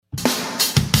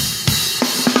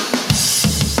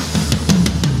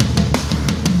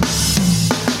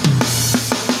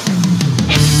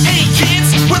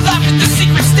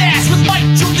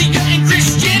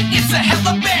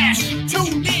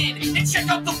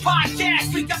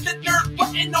podcast. We got the nerd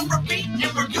button on repeat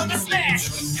and we're gonna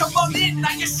smash. Come on in,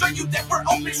 I can show you that we're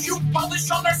open. Shoot polish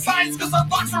on our signs cause our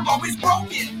locks are always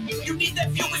broken. You need that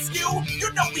view askew?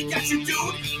 You know we got you,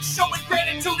 dude. Showing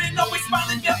gratitude and always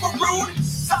smiling, never rude.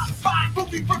 Top 5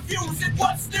 movie reviews and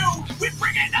what's new. We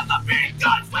bring in all the big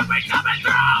guns when we coming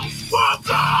through.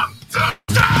 Welcome to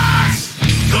Dash!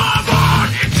 Come on,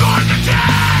 enjoy the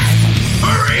dash!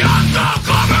 Hurry up, the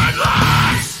common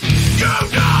last! You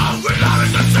know we're not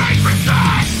in the sacred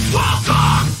stash!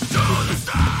 Welcome to the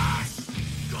stash!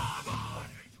 Come on!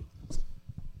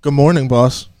 Good morning,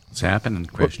 boss. What's happening,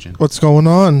 Christian? What's going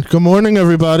on? Good morning,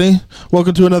 everybody.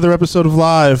 Welcome to another episode of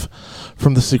Live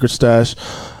from the Secret Stash.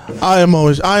 I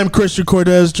am Christian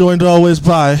Cortez, joined always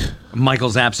by Michael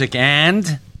Zapsik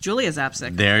and Julia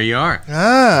Zapsik. there you are.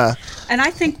 And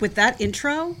I think with that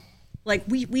intro, like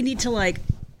we need to I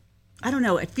don't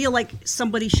know. I feel like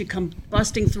somebody should come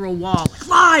busting through a wall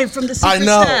live from the Secret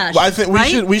Stash. I think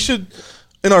right? we should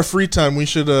in our free time we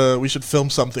should film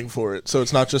something for it. So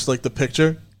it's not just like the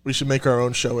picture. We should make our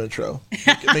own show intro.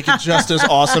 Make it just as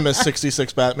awesome as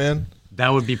 66 Batman. That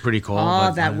would be pretty cool.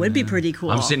 Oh, that would be pretty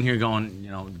cool. I'm sitting here going,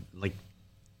 like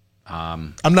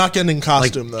I'm not getting in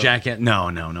costume though. jacket.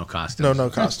 No costumes. No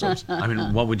costumes. I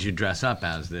mean, what would you dress up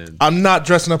as? I'm not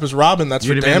dressing up as Robin. That's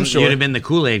for damn sure. You'd have been the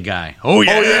Kool-Aid guy. Oh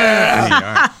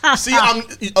yeah. Yeah. See,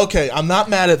 I'm not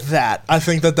mad at that. I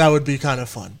think that would be kind of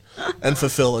fun and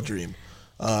fulfill a dream.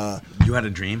 You had a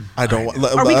dream? I don't.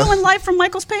 Are we going live from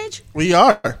Michael's page? We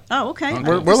are. Oh, okay.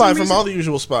 We're live from all the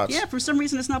usual spots. Yeah, for some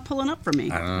reason it's not pulling up for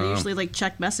me. I usually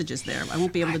check messages there. I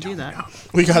won't be able to do that.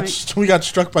 We got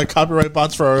struck by copyright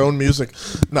bots for our own music.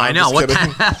 No, I know. What the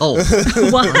hell?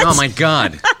 What? Oh my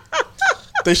God.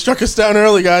 They struck us down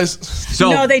early, guys.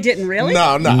 So No, they didn't really.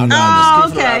 No.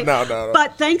 Oh, okay. No.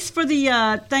 But thanks for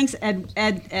the thanks,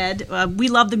 Ed. We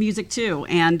love the music too,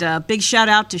 and big shout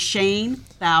out to Shane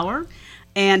Bauer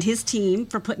and his team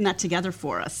for putting that together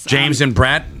for us. James and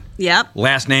Brett. Yep.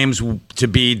 Last names to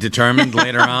be determined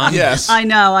later on. Yes. I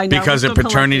know. Because of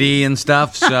paternity and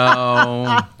stuff.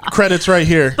 So credits right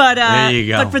here. But there you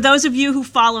go. But for those of you who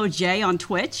follow Jay on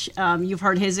Twitch, you've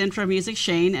heard his intro music.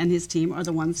 Shane and his team are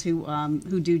the ones who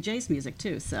do Jay's music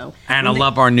too. So and I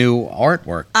love our new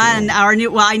artwork. Too. And our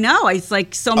new, well, I know it's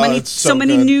like so many, it's so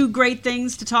many good. new great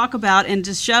things to talk about and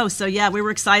to show. So yeah, we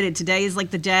were excited. Today is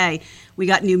like the day. We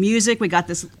got new music. We got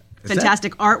this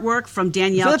fantastic artwork from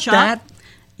Danielle Chuck. That?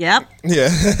 Yep. Yeah.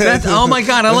 Oh my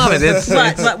God, I love it. It's,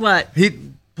 What? He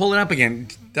pull it up again.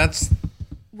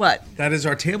 What? That is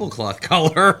our tablecloth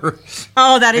color.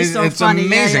 Oh, that is so it's funny.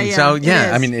 amazing. Yeah. So It yeah,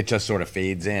 is. I mean, it just sort of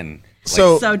fades in.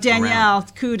 So Danielle,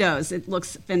 kudos. It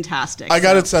looks fantastic. I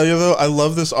got to tell you though, I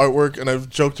love this artwork, and I've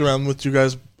joked around with you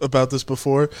guys about this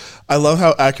before. I love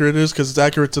how accurate it is because it's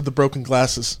accurate to the broken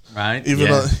glasses. Right.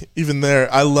 Even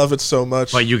there, I love it so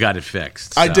much. But you got it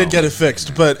fixed. I so. did get it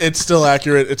fixed, but it's still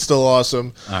accurate. It's still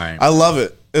awesome. All right. I love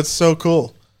it. It's so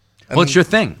cool. Well, it's your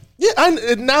thing. Yeah,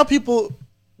 and now people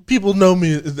know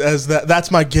me as that. That's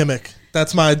my gimmick.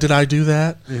 That's my. Did I do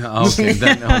that? Yeah, okay.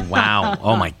 Oh, wow.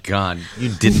 Oh my God. You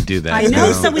didn't do that. I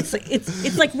know. So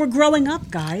it's like we're growing up,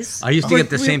 guys. I used to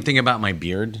get the same thing about my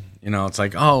beard. It's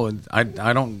like, oh, I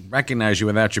don't recognize you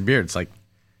without your beard. It's like,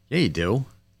 yeah, you do.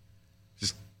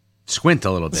 Just squint a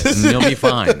little bit and you'll be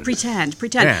fine. Pretend.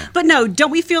 Yeah. But no,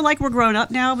 don't we feel like we're grown up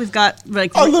now? We've got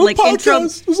Our little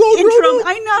podcast is all grown up.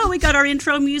 I know. We got our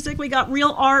intro music. We got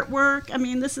real artwork. I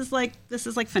mean, this is like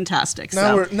fantastic.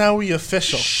 Now we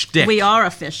official. Shtick. We are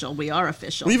official. We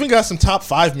We even got some top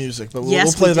 5 music, but we'll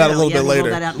Yes, play we that do. a little bit We'll roll later.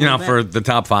 that out a little bit. For the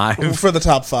top 5. For the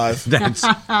top 5, That's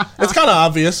it's kind of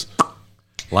obvious.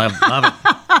 love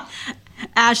it.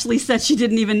 Ashley said she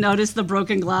didn't even notice the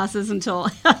broken glasses until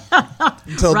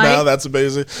Until Right? now, that's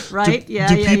amazing. Right? Do, Yeah,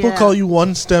 Do yeah, people yeah. call you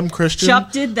one stem Christian?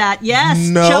 Chuck did that. Yes,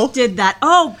 No. Chuck did that.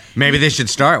 Oh, Maybe they should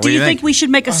start. What do you think think we should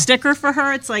make a sticker for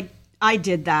her? It's like I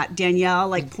did that, Danielle,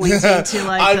 pointing to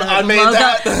I the made logo.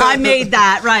 that. I made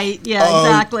that, right? Yeah,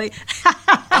 exactly.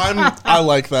 I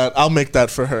like that. I'll make that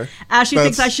for her. Ashley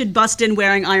thinks I That's- should bust in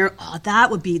wearing iron. Oh,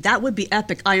 that would be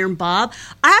epic, Iron Bob.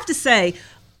 I have to say,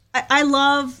 I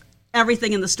love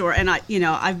everything in the store, and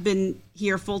I've been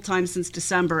here full time since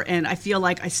December, and I feel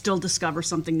like I still discover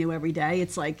something new every day.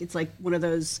 It's like one of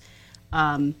those.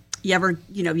 You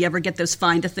ever get those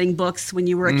find a thing books when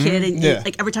you were a kid, and Yeah.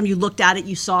 like every time you looked at it,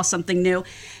 you saw something new.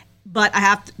 But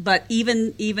but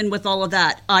even with all of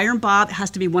that, Iron Bob has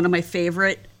to be one of my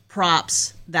favorite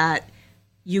props that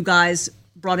you guys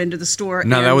brought into the store.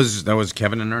 No, and that was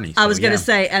Kevin and Ernie. I was going to yeah.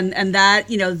 say, and that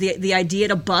the idea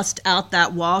to bust out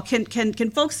that wall. Can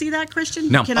folks see that, Christian?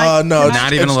 No. Can No,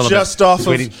 Not even a little bit. just off of.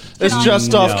 Waiting. It's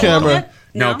just off camera.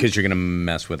 No, No? because you're going to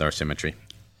mess with our symmetry.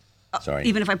 Sorry.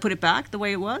 Even if I put it back the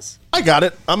way it was? I got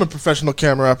it. I'm a professional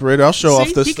camera operator. I'll show off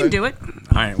See, this he thing. can do it. All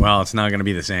right. Well, it's not going to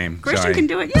be the same. Christian Sorry. can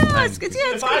do it. Yeah, it's going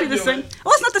to I be the do same. it.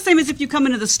 Well, it's not the same as if you come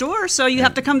into the store, so you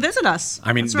have to come visit us.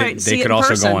 I mean, That's right. they See it could in also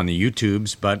person. go on the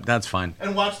YouTubes, but that's fine.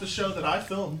 And watch the show that I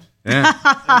filmed Yeah,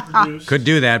 and produced. could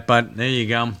do that, but there you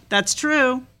go. That's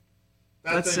true.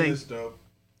 That Let's thing see. is dope.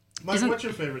 Mike, Isn't- what's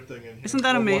your favorite thing in here? isn't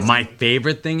that Or amazing? was My it?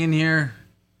 favorite thing in here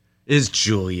is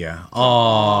Julia.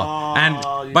 Oh,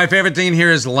 and my favorite thing in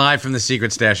here is live from the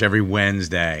Secret Stash every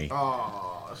Wednesday.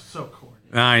 Oh, so corny.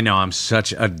 I know, I'm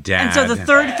such a dad. And so the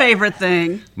third favorite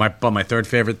thing. My third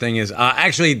favorite thing is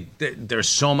actually there's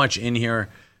so much in here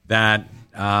that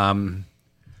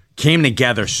came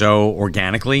together so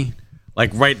organically.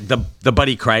 Like the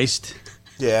Buddy Christ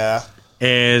Yeah.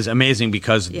 is amazing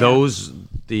because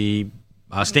the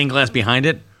stained glass behind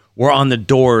it were on the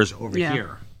doors over Yeah.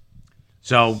 here.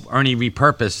 So Ernie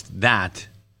repurposed that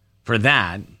for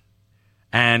that,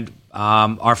 and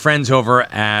our friends over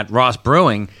at Ross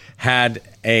Brewing had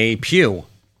a pew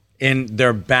in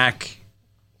their back,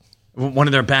 one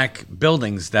of their back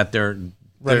buildings that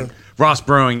Right. Ross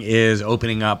Brewing is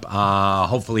opening up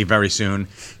hopefully very soon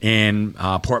in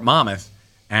Port Monmouth,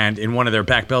 and in one of their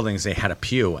back buildings they had a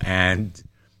pew, and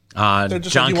They're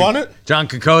just like, "You want it?" John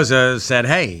Kokoza said,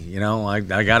 "Hey,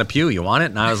 I got a pew. You want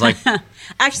it?" And I was like,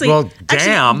 Actually, Well,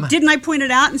 damn. didn't I point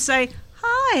it out and say,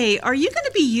 "Hi, are you going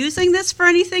to be using this for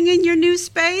anything in your new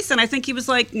space?" And I think he was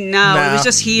like, "No, it was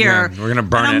just here." Yeah, we're gonna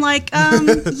burn and I'm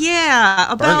it. like, yeah,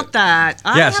 about that.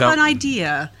 I Yeah, have so- an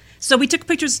idea. So we took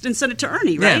pictures and sent it to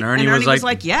Ernie, right? Yeah, and Ernie was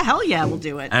like- "Yeah, hell yeah, we'll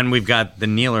do it." and we've got the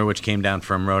Kneeler, which came down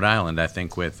from Rhode Island, I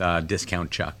think, with Discount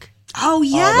Chuck. Oh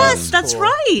yes, that's that's cool.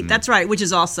 right. That's right. Which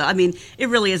is also, I mean, it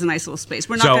really is a nice little space.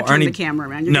 We're not So going to turn Ernie- the camera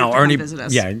around. You're No, going to Ernie. come visit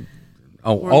us. Yeah.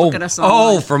 Or look at us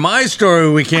online. Oh, for my story,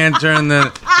 we can't turn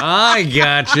the. I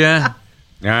gotcha.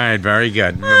 All right, very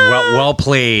good. Well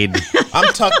played.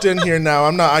 I'm tucked in here now.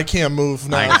 I can't move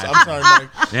now. I got I'm sorry, Mike.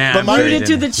 Yeah, But I'm my- sure you Rooted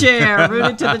to the chair.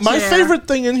 Rooted to the chair. My favorite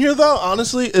thing in here, though,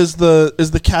 honestly, is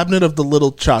the cabinet of the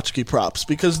little tchotchke props,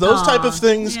 because those type of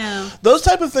things, yeah.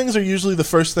 are usually the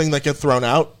first thing that get thrown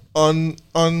out on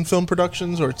film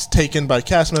productions, or it's taken by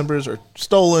cast members, or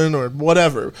stolen, or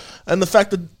whatever. And the fact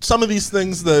that some of these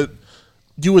things that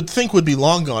you would think would be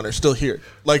long gone are still here,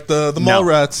 like the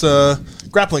Mallrats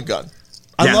grappling gun.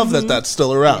 I Yeah. love that that's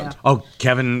still around. Yeah. Oh,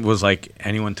 Kevin was like,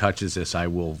 anyone touches this, I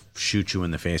will shoot you in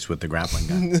the face with the grappling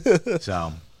gun.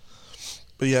 So,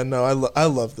 But yeah, no, I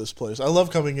love this place. I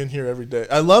love coming in here every day.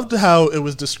 I loved how it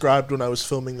was described when I was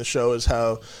filming the show as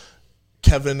how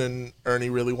Kevin and Ernie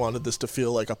really wanted this to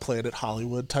feel like a Planet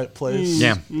Hollywood type place.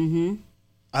 yeah.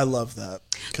 I love that.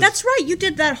 'Cause That's right. You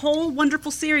did that whole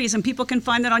wonderful series, and people can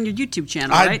find that on your YouTube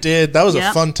channel, I right? did. That was a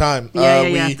Yep. fun time. Yeah,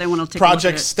 yeah. They wanna take a look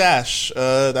Project at it. Stash.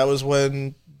 That was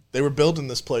when they were building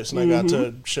this place, and I got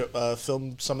Mm-hmm. to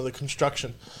film some of the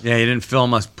construction. Yeah, you didn't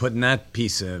film us putting that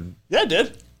piece of. Yeah, I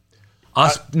did.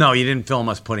 No, you didn't film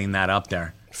us putting that up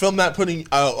there. Film that putting.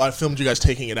 I filmed you guys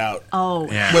taking it out. Oh,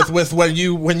 Yeah. With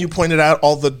when you pointed out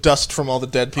all the dust from all the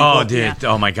dead people. Oh, dude. Yeah.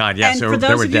 Oh, my God. Yes, and there for were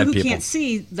those of you dead who people. can't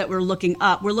see that we're looking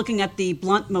up, we're looking at the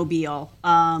Bluntmobile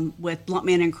with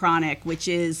Bluntman and Chronic, which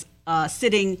is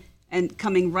sitting and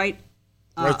coming right,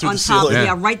 Right through on the top. ceiling. Yeah.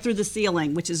 Yeah, right through the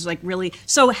ceiling, which is like really.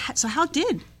 So how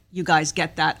did you guys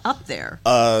get that up there?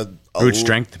 Brute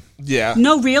strength. Yeah.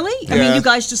 No, really? I mean, Yeah. you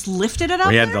guys just lifted it up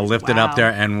We had there? to lift it up Wow.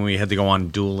 there, and we had to go on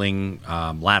dueling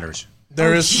ladders.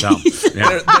 There is So,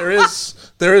 yeah.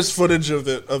 there is footage of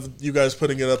you guys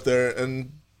putting it up there,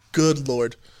 and good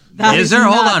lord, That Is there?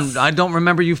 Hold nuts. on. I don't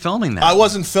remember you filming that. I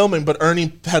wasn't filming, but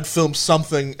Ernie had filmed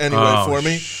something anyway Oh, for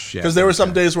me, shit. because there were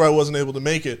some Okay. days where I wasn't able to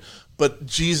make it. But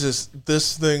Jesus,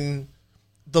 this thing,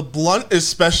 the blunt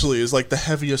especially is like the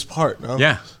heaviest part. No?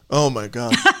 Yeah. Oh my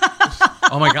god.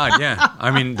 Oh my God, yeah.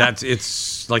 I mean,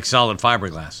 it's like solid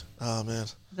fiberglass. Oh man.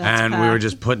 That's And we were packed.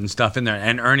 just putting stuff in there.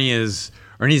 And Ernie's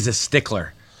a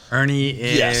stickler. Ernie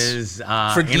Yes. is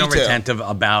For anal detail. retentive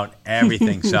about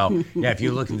everything. So yeah, if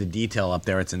you look at the detail up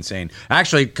there, it's insane.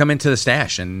 Actually, come into the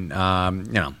stash and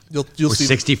You'll we're see.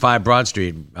 65 Broad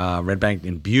Street, Red Bank,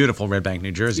 in beautiful Red Bank,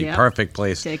 New Jersey. Yep. Perfect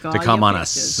place Take to all come your on a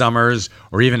pictures. summer's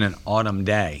or even an autumn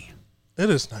day. It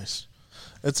is nice.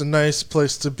 It's a nice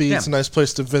place to be. Yeah. It's a nice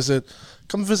place to visit.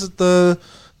 Come visit the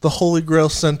Holy Grail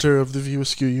Center of the View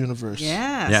Askew universe.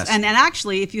 Yes. And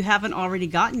actually, if you haven't already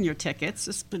gotten your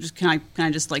tickets, can I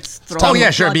just like throw? Oh, a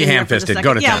yeah, sure, plug be in here for ham-fisted. the Go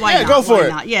second? to yeah, town. why Yeah, not? go for Why it.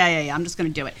 not? Yeah. I'm just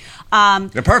going to do it.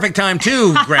 The perfect time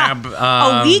to grab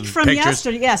A week from pictures.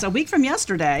 yesterday, yes, a week from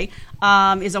yesterday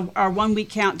is our 1 week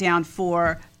countdown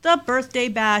for the birthday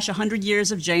bash, 100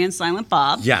 years of Jay and Silent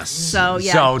Bob. Yes. So,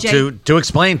 yeah. So Jay, to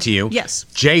explain to you, Yes.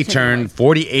 Jay Take it away. turned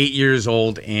 48 years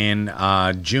old in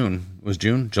June. Was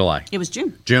June? July? It was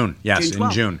June. June, yes, June in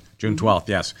 12th. June. June 12th,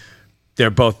 yes. They're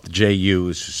both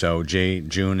JUs, so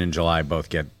June and July both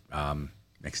get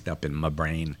mixed up in my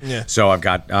brain. Yeah. So I've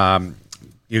got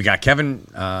you got Kevin.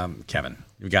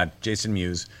 You got Jason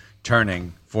Mewes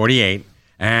turning 48,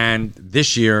 and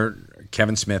this year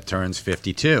Kevin Smith turns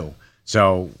 52.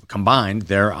 So combined,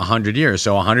 they're 100 years.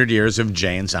 So 100 years of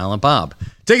Jay and Silent Bob.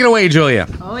 Take it away, Julia.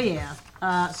 Oh, yeah.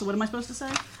 So what am I supposed to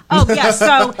say? Oh, yeah.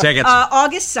 So Tickets.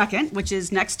 August 2nd, which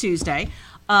is next Tuesday,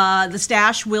 the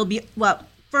Stash will be, well,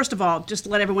 first of all, just to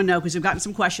let everyone know, because we've gotten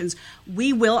some questions,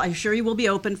 I assure you will be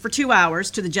open for 2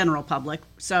 hours to the general public.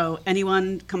 So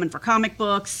anyone coming for comic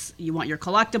books, you want your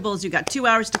collectibles, you got 2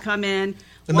 hours to come in.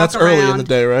 And walk that's early in around. the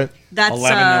day, right? That's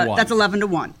 11 to 1. That's 11 to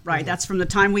 1, right? That's from the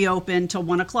time we open till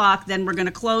 1 o'clock. Then we're going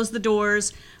to close the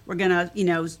doors. We're going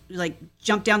to, like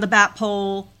jump down the bat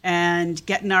pole and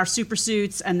get in our super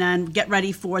suits and then get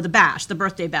ready for the bash, the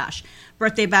birthday bash.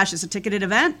 Birthday bash is a ticketed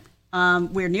event.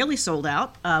 We're nearly sold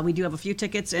out. We do have a few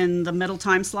tickets in the middle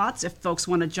time slots if folks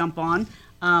want to jump on.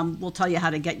 We'll tell you how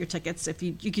to get your tickets. If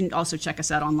you can also check us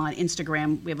out online,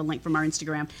 Instagram. We have a link from our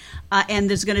Instagram. And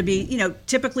there's going to be,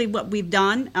 typically what we've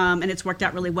done, and it's worked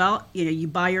out really well. You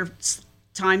buy your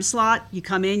time slot, you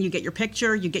come in, you get your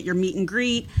picture, you get your meet and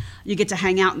greet, you get to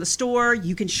hang out in the store.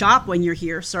 You can shop when you're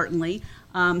here, certainly.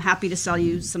 Happy to sell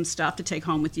you some stuff to take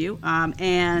home with you.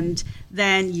 And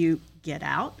then you get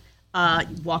out.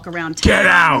 Walk around town. Get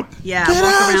out! Yeah, Get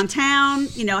walk out! around town,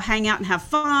 hang out and have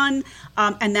fun.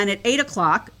 And then at 8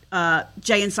 o'clock,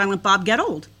 Jay and Silent Bob Get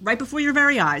Old, right before your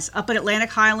very eyes, up at Atlantic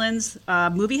Highlands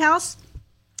Movie House,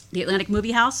 the Atlantic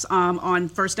Movie House on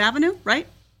First Avenue, right?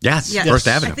 Yes, Yeah, First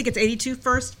Avenue. I think it's 82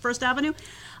 First Avenue.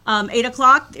 8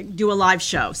 o'clock, do a live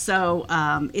show. So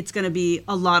it's going to be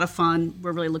a lot of fun.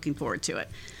 We're really looking forward to it.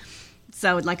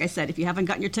 So like I said, if you haven't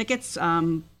gotten your tickets,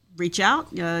 reach out.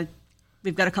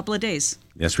 We've got a couple of days.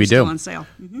 Yes, we Still do. on sale.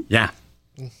 Mhm. Yeah.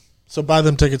 So buy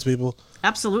them tickets, people.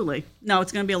 Absolutely. No,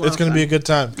 it's going to be a lot It's of going to fun. be a good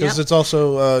time because Yep. it's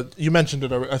also you mentioned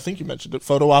it. I think you mentioned it.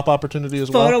 Photo op opportunity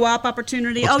as well. Photo op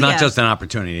opportunity. It's oh, not yeah. just an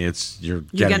opportunity. It's you're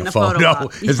getting getting a a photo photo.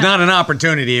 op. It's Yeah. not an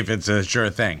opportunity if it's a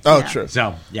sure thing. Oh, Yeah. true.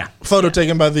 So, yeah. Photo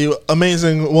taken by the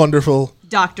amazing, wonderful.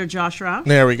 Dr. Josh Rao.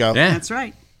 There we go. Yeah. That's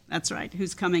right. That's right.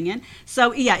 Who's coming in?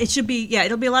 So yeah, it'll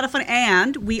be a lot of fun.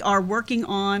 And we are working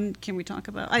on. Can we talk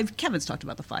about? Kevin's talked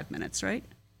about the 5 minutes, right?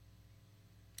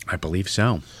 I believe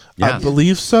so. I Yeah.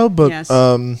 believe so, but Yes.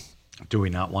 Do we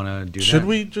not want to do that? should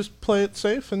we just play it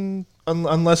safe and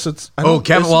unless it's? I Oh, don't-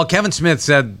 Kevin. is- Well, Kevin Smith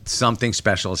said something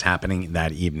special is happening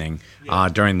that evening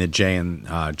during the Jay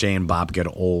and Bob Get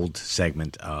Old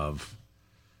segment of.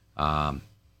 So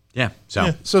yeah,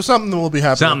 so something will be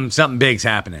happening. something big's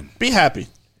happening. Be happy.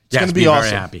 It's Yes, going to be awesome.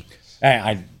 very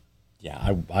happy.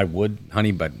 I would,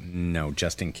 honey, but no,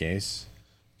 just in case,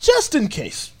 Just in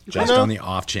case. just You know? on the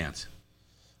off chance.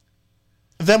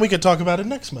 Then we could talk about it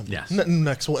next Monday. Yes.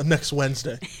 Next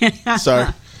Wednesday. Sorry.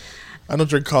 I don't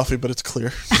drink coffee, but it's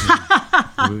clear.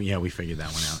 We figured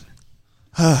that one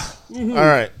out. All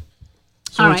right.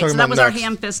 So All we're right. So talking that about was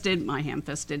next. my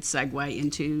ham-fisted segue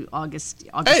into August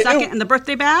Hey, 2nd and the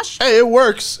birthday bash. Hey, it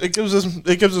works. It gives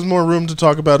us more room to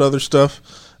talk about other stuff,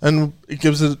 and it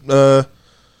gives it.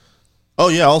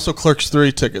 Also Clerks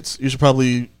 3 tickets. You should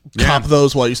probably cop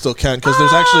those while you still can because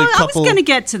there's actually a couple. I was going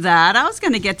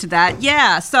to get to that.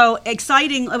 Yeah. So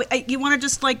exciting. You want to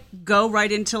just go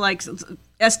right into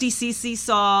SDCC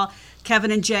saw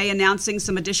Kevin and Jay announcing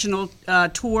some additional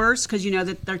tours because you know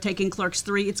that they're taking Clerks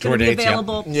 3. It's going to be Tour dates, yep.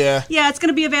 available. Yeah. Yeah, it's going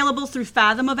to be available through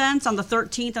Fathom Events on the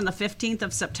 13th and the 15th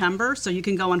of September. So you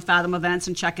can go on Fathom Events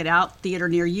and check it out, theater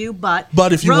near you. But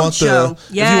if you want Roadshow,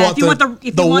 if you want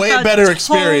the way better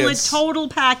experience, total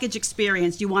package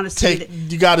experience, you want to see it.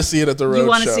 you got to see it at the road You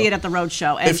want show. to see it at the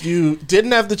Roadshow. And If you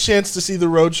didn't have the chance to see the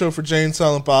road show for Jay and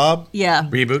Silent Bob, yeah,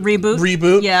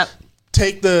 Reboot. Yeah,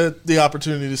 take the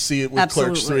opportunity to see it with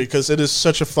Clerks Absolutely. 3 because it is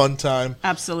such a fun time.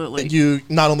 absolutely. You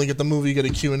not only get the movie, you get a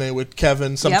Q&A with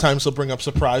Kevin. Sometimes he'll bring up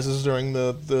surprises during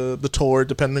the tour,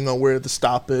 depending on where the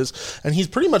stop is. And he's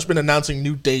pretty much been announcing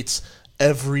new dates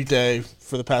every day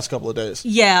for the past couple of days.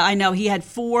 Yeah, I know. He had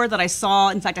 4 that I saw.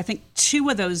 In fact, I think 2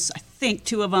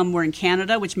 of them were in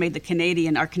Canada, which made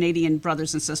our Canadian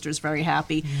brothers and sisters very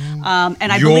happy. And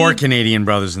I Your believe, Canadian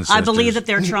brothers and sisters. I believe that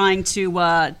they're trying to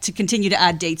continue to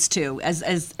add dates too,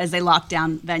 as they lock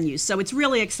down venues. So it's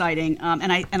really exciting.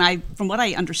 And I, from what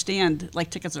I understand,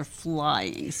 tickets are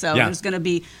flying. So Yeah. there's going to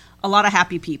be a lot of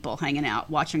happy people hanging out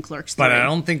watching Clerks 3. But I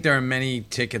don't think there are many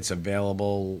tickets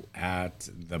available at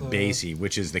the Basie,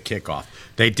 which is the kickoff.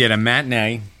 They did a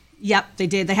matinee. Yep, they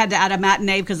did. They had to add a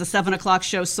matinee because the 7:00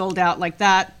 show sold out like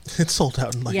that. It sold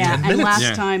out in like Yeah, 10 and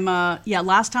minutes.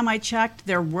 last time I checked,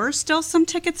 there were still some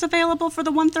tickets available for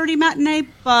the 1:30 matinee,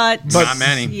 but Not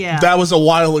many. Yeah. That was a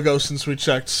while ago since we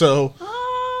checked. So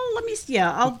Let me.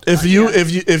 Yeah, I'll. if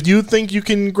you think you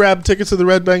can grab tickets to the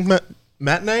Red Bank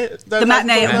matinee, the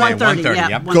matinee at 1:30. 1:30, Yeah,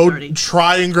 yep. go 1:30.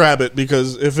 try and grab it,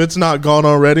 because if it's not gone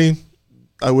already,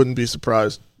 I wouldn't be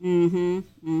surprised.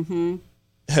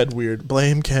 Head weird.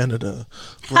 Blame Canada.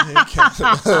 Blame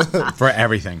Canada. For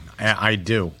everything. I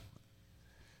do.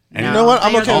 And You know what?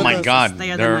 I'm They are okay the with my this. God.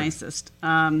 They are the they're- nicest.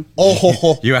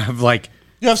 Oh, You have like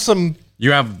you have some.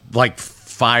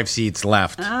 5 seats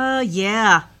left.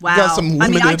 Yeah. Wow. got some I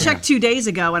mean, I limited- checked 2 days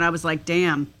ago and I was like,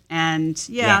 damn. And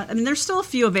Yeah. I mean, there's still a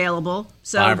few available.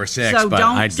 So 5 or 6, so but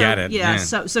don't, I'd get it. Yeah.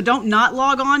 Yeah. So don't not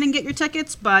log on and get your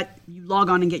tickets, but you log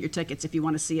on and get your tickets if you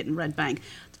want to see it in Red Bank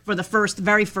for the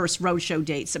very first roadshow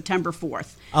date, September 4th.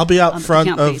 I'll be out front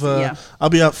Count of. Basie, yeah.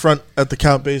 I'll be out front at the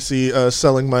Count Basie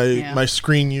selling my Yeah.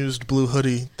 screen used blue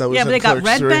hoodie. That was Yeah, in but they got Clerks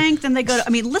Red 3. Bank, then they go to,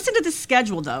 I mean, listen to this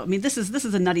schedule, though. I mean, this is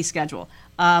a nutty schedule.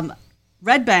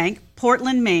 Red Bank,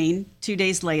 Portland, Maine, 2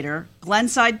 days later,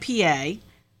 Glenside, PA,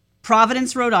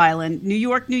 Providence, Rhode Island, New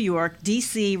York,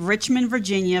 D.C., Richmond,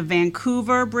 Virginia,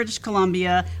 Vancouver, British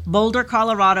Columbia, Boulder,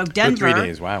 Colorado, Denver. 3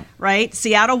 days, wow. Right?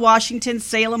 Seattle, Washington,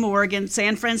 Salem, Oregon,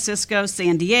 San Francisco,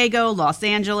 San Diego, Los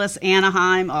Angeles,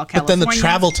 Anaheim, all But then California. the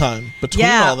travel time between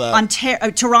all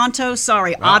that. Toronto,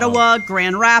 Ottawa,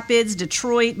 Grand Rapids,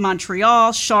 Detroit,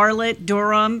 Montreal, Charlotte,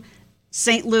 Durham,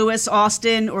 St. Louis,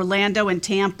 Austin, Orlando, and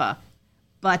Tampa.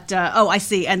 But, I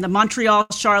see. And the Montreal,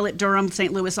 Charlotte, Durham,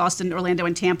 St. Louis, Austin, Orlando,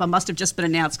 and Tampa must have just been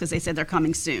announced because they said they're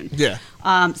coming soon. Yeah.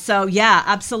 So, yeah,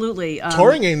 absolutely.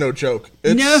 Touring ain't no joke.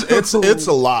 It's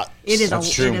a lot. It is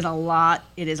That's true. It is a lot.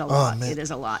 It is a lot. man. It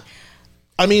is a lot.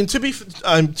 I mean, to be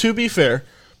fair,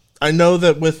 I know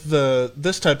that with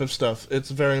this type of stuff,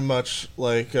 it's very much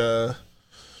like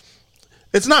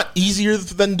it's not easier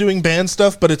than doing band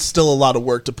stuff, but it's still a lot of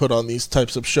work to put on these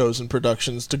types of shows and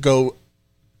productions to go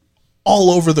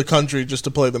all over the country just to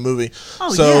play the movie.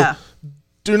 Oh, so yeah.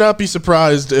 do not be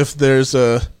surprised if there's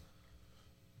going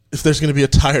to be a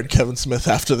tired Kevin Smith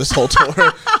after this whole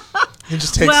tour. He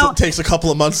just takes a couple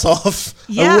of months off.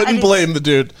 Yeah, I wouldn't and blame the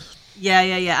dude.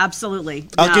 Yeah, absolutely.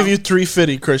 I'll No. give you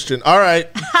 $350, Christian. All right,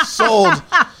 sold.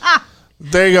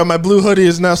 There you go. My blue hoodie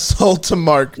is now sold to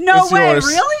Mark. No It's way, yours.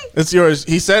 really? It's yours.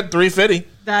 He said $350,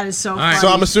 That is so right. funny. so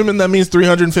I'm assuming that means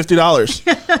 $350.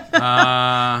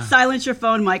 Silence your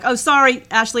phone, Mike. Oh, sorry,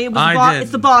 Ashley. It was I the boss. did.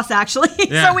 It's the boss, actually.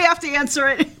 Yeah. So we have to answer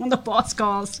it when the boss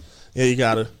calls. Yeah, you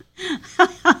got it.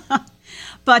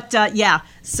 But yeah,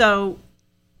 so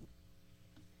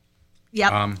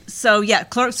yep.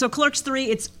 Clerks 3.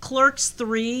 It's Clerks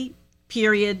 3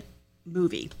 period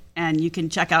movie, and you can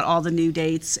check out all the new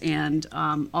dates and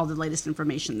all the latest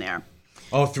information there.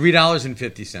 Oh,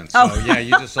 $3.50. Oh. So yeah,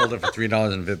 you just sold it for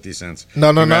 $3.50. No.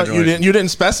 You Congratulations. didn't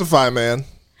specify, man.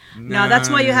 No, that's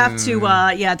why you have to.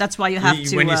 That's why you have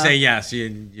to. When you say yes,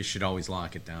 you should always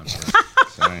lock it down.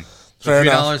 Sorry. Fair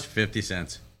enough.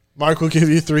 $3.50. Mark will give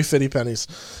you 350 pennies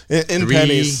in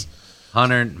pennies.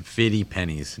 150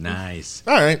 pennies. Nice.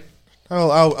 All right.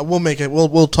 We'll make it.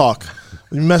 We'll talk.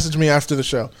 You message me after the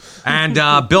show. And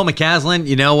Bill McCaslin,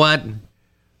 you know what?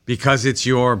 Because it's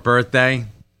your birthday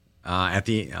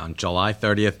on July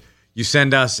 30th, you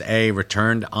send us a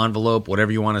returned envelope,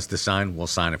 whatever you want us to sign, we'll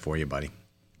sign it for you, buddy.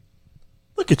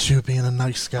 Look at you being a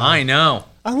nice guy. I know.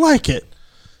 I like it.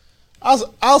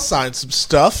 I'll sign some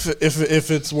stuff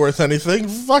if it's worth anything.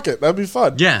 Fuck it, that'd be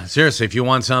fun. Yeah, seriously, if you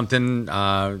want something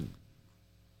to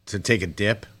take a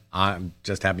dip,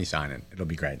 just have me sign it. It'll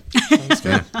be great.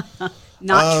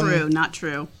 Not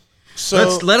true.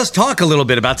 So Let us talk a little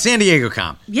bit about San Diego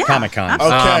Yeah, Comic-Con.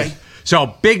 okay.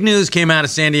 So big news came out of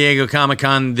San Diego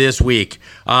Comic-Con this week.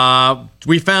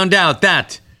 We found out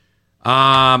that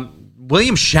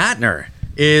William Shatner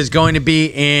is going to be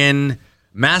in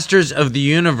Masters of the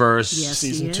Universe Yes,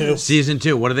 Season he 2. is. Season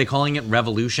 2. What are they calling it?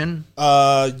 Revolution?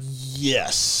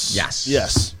 Yes.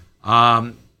 Yes.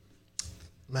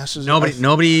 Masters.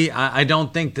 Nobody. I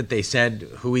don't think that they said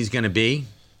who he's going to be.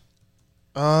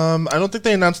 I don't think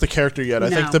they announced the character yet. I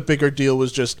No. think the bigger deal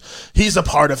was just he's a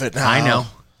part of it now. I know.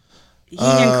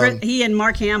 He and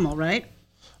Mark Hamill, right?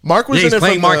 Mark was Yeah, he's in it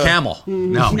playing from Mark the, Hamill.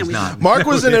 No, he's he's not. Mark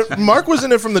was in it. Mark was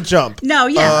in it from the jump. No,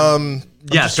 yeah,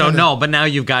 Yeah. So no, but now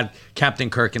you've got Captain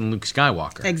Kirk and Luke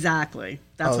Skywalker. exactly.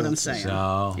 That's what I'm saying.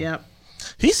 So Yep.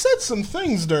 He said some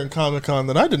things during Comic-Con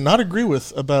that I did not agree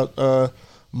with about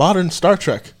modern Star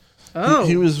Trek. Oh,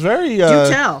 He was very.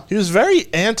 tell. He was very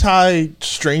anti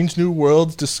Strange New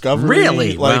Worlds Discovery.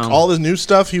 Really? Like Wow. all this new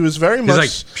stuff. He was very He's much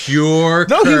like pure.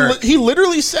 No, Kirk. he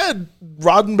literally said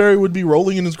Roddenberry would be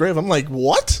rolling in his grave. I'm like,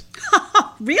 what?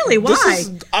 really? Why? This is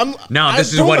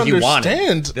don't what he understand.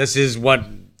 wanted. This is what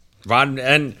Rod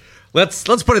and let's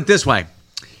put it this way.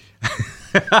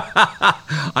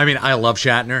 I mean, I love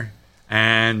Shatner,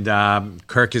 and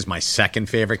Kirk is my second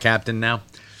favorite captain now,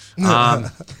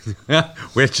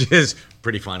 which is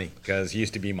pretty funny because he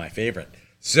used to be my favorite.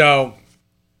 So,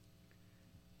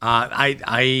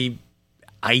 I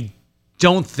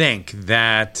don't think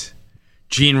that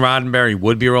Gene Roddenberry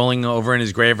would be rolling over in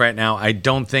his grave right now. I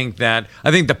don't think that.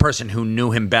 I think the person who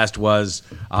knew him best was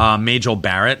Majel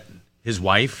Barrett, his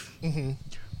wife. Mm-hmm.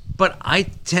 But I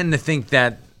tend to think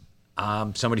that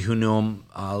somebody who knew him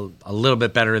a little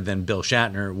bit better than Bill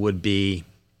Shatner would be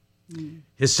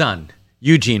his son,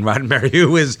 Eugene Roddenberry,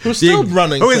 who's still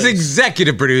running who is things.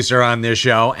 executive producer on this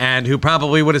show, and who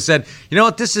probably would have said, you know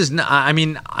what, this is. I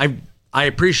mean, I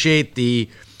appreciate the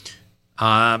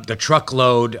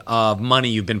truckload of money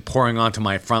you've been pouring onto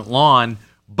my front lawn,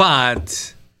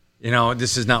 but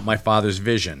this is not my father's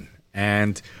vision,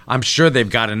 and I'm sure they've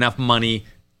got enough money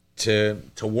to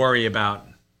worry about.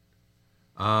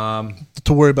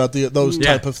 To worry about those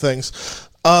type of things.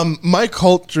 Mike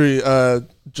Holtry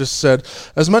just said,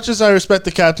 as much as I respect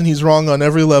the captain, he's wrong on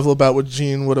every level about what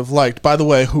Gene would have liked. By the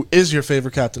way, who is your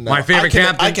favorite captain now? My favorite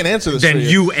captain? I can answer this Then for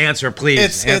you. you answer, please.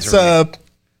 It's answer me.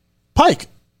 Pike.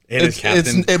 It is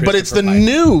Captain but it's the Christopher Pike.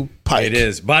 new Pike. It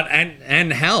is. But,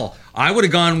 and hell, I would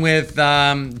have gone with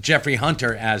Jeffrey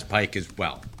Hunter as Pike as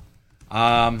well.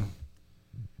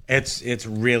 It's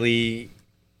really...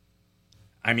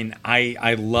 I mean,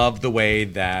 I love the way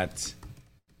that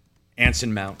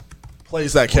Anson Mount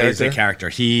plays that plays character. the character.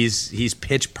 He's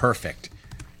pitch perfect.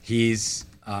 He's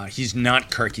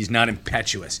not Kirk. He's not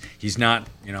impetuous. He's not,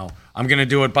 I'm going to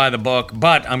do it by the book,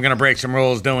 but I'm going to break some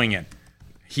rules doing it.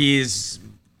 He's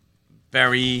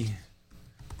very...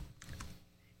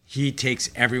 He takes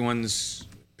everyone's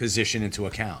position into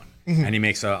account, and he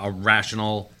makes a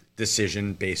rational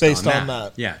decision based on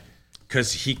that. Yeah,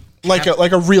 because he... like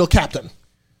a real captain.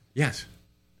 Yes.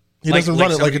 He doesn't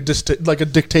run it like a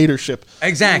dictatorship.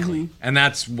 Exactly. And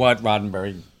that's what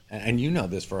Roddenberry, and you know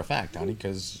this for a fact, honey,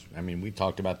 because, I mean, we've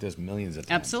talked about this millions of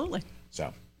times. Absolutely.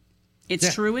 So.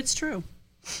 It's true. It's true.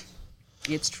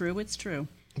 It's true. It's true.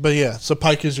 But yeah, so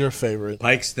Pike is your favorite.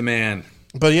 Pike's the man.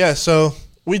 But yeah, so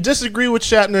we disagree with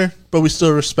Shatner, but we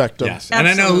still respect him. Yes. And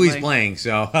I know who he's Absolutely. playing,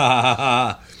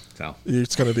 so. So.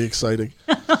 It's going to be exciting.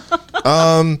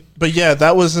 But yeah,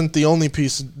 that wasn't the only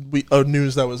piece of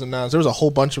news that was announced. There was a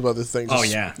whole bunch of other things. Oh,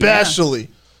 yeah. Especially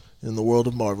in the world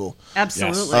of Marvel.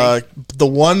 Absolutely. The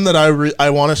one that I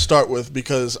want to start with,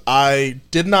 because I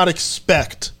did not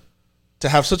expect to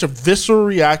have such a visceral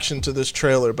reaction to this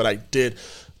trailer, but I did.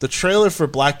 The trailer for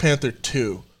Black Panther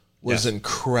 2 was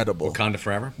incredible. Wakanda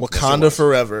Forever? Wakanda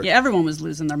Forever. Yeah, everyone was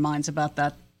losing their minds about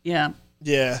that. Yeah.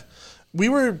 Yeah. We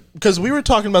were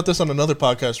talking about this on another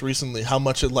podcast recently, how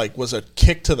much it was a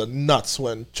kick to the nuts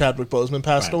when Chadwick Boseman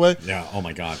passed away. Yeah. Oh,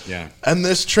 my God. Yeah. And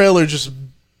this trailer just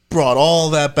brought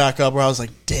all that back up, where I was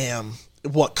like, damn,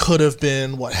 what could have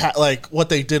been, what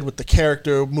they did with the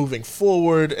character moving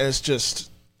forward. And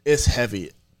it's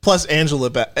heavy. Plus Angela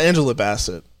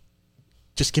Bassett.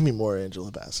 Just give me more Angela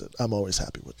Bassett. I'm always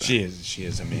happy with that. She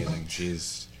is amazing.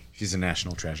 She's a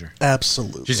national treasure.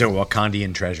 Absolutely. She's a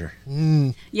Wakandian treasure.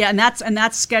 Yeah, and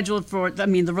that's scheduled for, the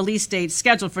release date's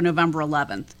scheduled for November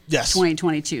 11th, Yes.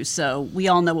 2022. So we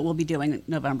all know what we'll be doing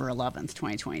November 11th,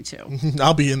 2022.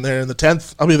 I'll be in there in the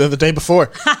 10th. I'll be there the day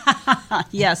before.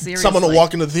 Yeah, seriously. Someone will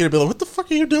walk into the theater and be like, what the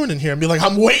fuck are you doing in here? And be like,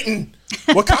 I'm waiting.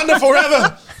 Wakanda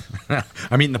forever.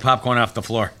 I'm eating the popcorn off the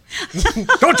floor.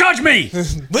 Don't touch me!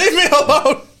 Leave me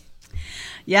alone.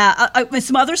 Yeah,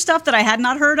 some other stuff that I had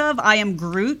not heard of. I Am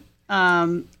Groot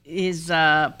is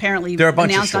apparently There are a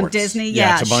bunch announced of on shorts. Disney.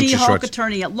 Yeah, it's a bunch of She-Hulk shorts.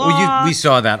 Attorney at Law. Well, we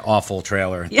saw that awful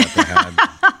trailer that they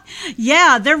had.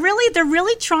 Yeah, they're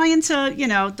really trying to,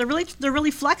 they're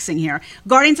really flexing here.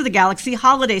 Guardians of the Galaxy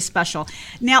holiday special.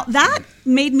 Now that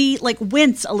made me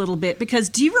wince a little bit, because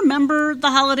do you remember the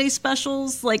holiday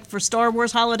specials, for Star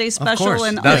Wars holiday special course.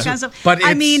 and all that kind of stuff? But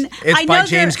I it's- mean, it's I by know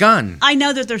James Gunn. I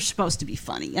know that they're supposed to be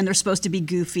funny and they're supposed to be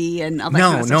goofy and all that No,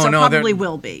 kind of stuff. no, so no, probably they're-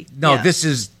 will be. No, Yeah. this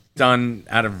is done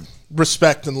out of...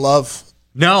 Respect and love.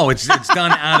 No, it's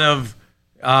done out of...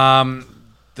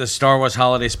 the Star Wars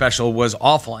holiday special was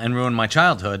awful and ruined my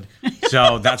childhood.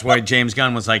 So that's why James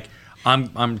Gunn was like,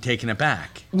 I'm taking it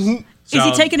back. Is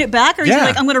he taking it back, or is he Yeah.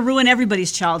 like, I'm going to ruin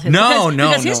everybody's childhood? No,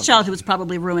 because his no. childhood was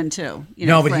probably ruined too. You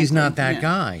No, know, but he's frankly. not that Yeah.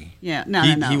 guy. Yeah, no,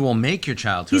 he, no. he will make your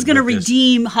childhood. He's going to with this.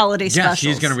 redeem holiday specials.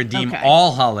 Yes, he's going to redeem Okay.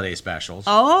 all holiday specials.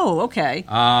 Oh, okay.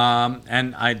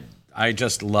 And I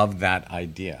just love that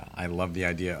idea. I love the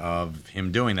idea of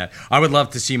him doing that. I would love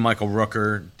to see Michael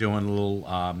Rooker doing a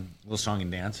little song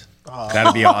and dance.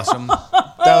 That'd be awesome.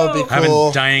 That would be Having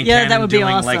cool. Diane Yeah, that Cannon would be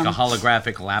doing like a awesome.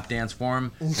 holographic lap dance for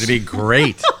him. It'd be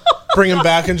great. Bring him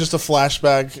back in just a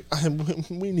flashback.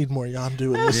 We need more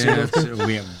Yondu in this.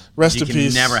 Yeah, Rest you in can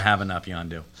peace. never have enough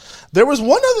Yondu. There was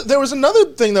another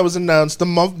thing that was announced, the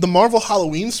Marvel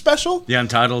Halloween special. The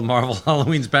Untitled Marvel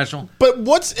Halloween special. But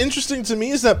what's interesting to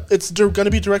me is that it's going to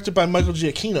be directed by Michael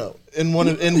Giacchino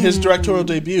in his directorial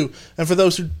debut. And for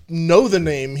those who know the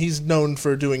name, he's known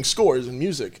for doing scores and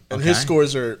music, and his Okay.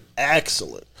 scores are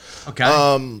excellent.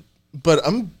 Okay. But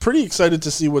I'm pretty excited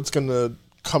to see what's going to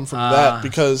come from that,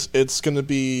 because it's going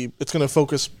to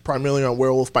focus primarily on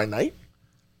Werewolf by Night.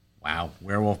 Wow.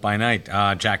 Werewolf by Night.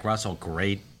 Jack Russell,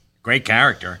 great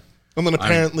character. And then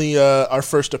apparently our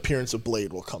first appearance of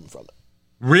Blade will come from it.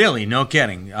 Really, no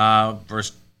kidding.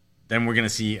 First, then we're going to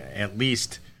see at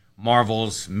least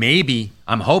Marvel's,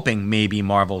 I'm hoping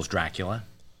Marvel's Dracula.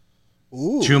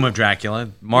 Ooh. Tomb of Dracula.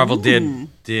 Marvel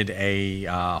did a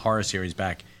horror series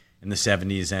back in the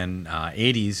 70s and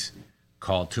 80s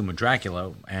called Tomb of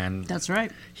Dracula, and That's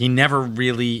right. he never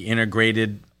really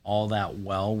integrated all that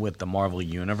well with the Marvel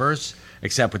Universe,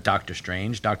 except with Doctor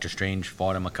Strange. Doctor Strange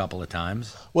fought him a couple of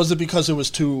times. Was it because it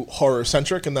was too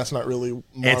horror-centric, and that's not really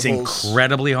Marvel's... It's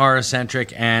incredibly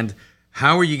horror-centric, and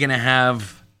how are you going to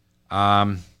have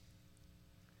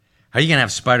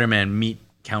Spider-Man meet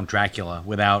Count Dracula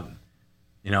without,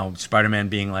 Spider-Man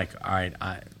being like, all right,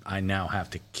 I now have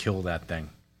to kill that thing.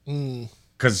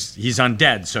 Because he's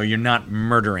undead, so you're not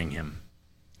murdering him.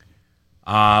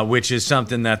 Which is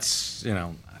something that's,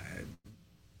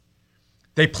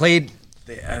 they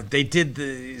did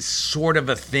the sort of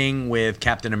a thing with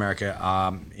Captain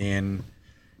America in,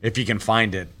 if you can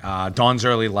find it, Dawn's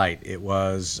Early Light. It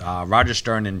was Roger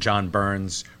Stern and John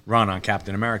Byrne's run on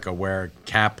Captain America, where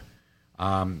Cap,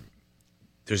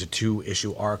 there's a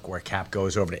 2-issue arc where Cap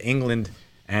goes over to England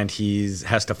and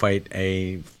has to fight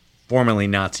a formerly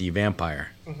Nazi vampire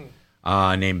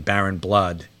named Baron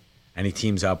Blood, and he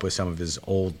teams up with some of his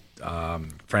old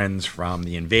friends from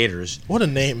the Invaders. What a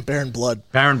name, Baron Blood.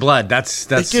 Baron Blood.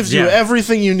 That's It gives you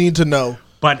everything you need to know.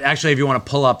 But actually, if you want to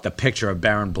pull up the picture of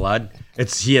Baron Blood,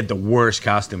 he had the worst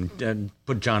costume.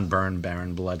 Put John Byrne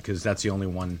Baron Blood, because that's the only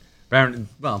one. Baron.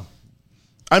 Well,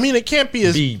 I mean, it can't be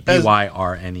as...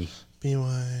 B-Y-R-N-E.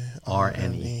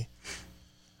 B-Y-R-N-E.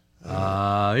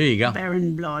 There you go.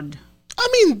 Baron Blood. I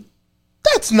mean,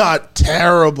 that's not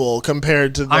terrible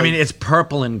compared to... It's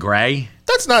purple and gray.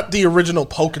 That's not the original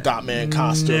Polka Dot Man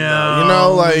costume,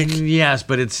 though. Yes,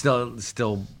 but it's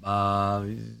still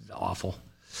awful.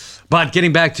 But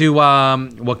getting back to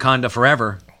Wakanda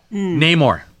Forever,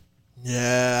 Namor.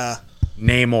 Yeah.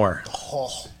 Namor.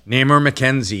 Oh. Namor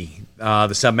McKenzie,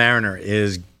 the Submariner,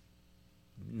 is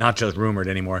not just rumored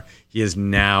anymore. He is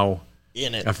now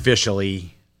In it.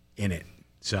 officially in it.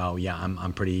 So yeah,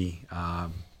 I'm pretty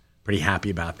happy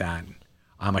about that.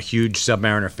 I'm a huge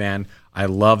Submariner fan. I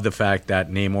love the fact that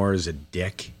Namor is a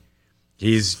dick.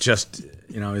 He's just,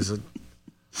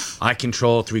 I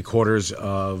control 3/4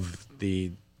 of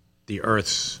the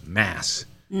Earth's mass.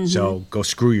 So go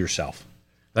screw yourself.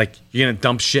 Like, you're gonna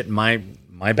dump shit in my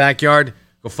backyard?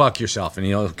 Go fuck yourself. And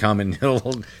he'll come and he'll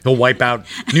wipe out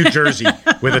New Jersey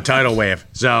with a tidal wave.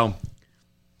 So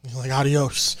You're like,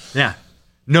 adios. yeah,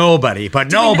 nobody do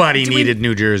we- needed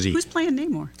New Jersey. Who's playing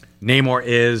Namor? Namor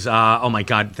is, oh my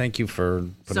God, thank you for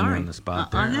putting me Sorry. on the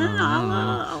spot there.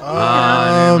 No.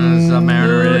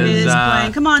 Submariner Who is, is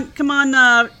playing?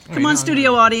 Come on,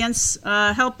 studio audience,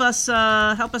 help us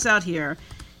out here.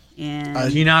 And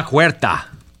Tenoch Huerta.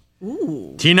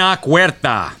 ooh, Tenoch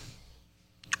Huerta.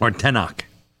 Or Tenoch.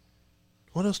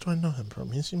 What else do I know him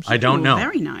from? He seems... I don't know.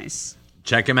 very nice.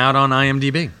 Check him out on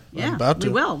IMDb. Yeah, about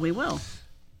to. we will.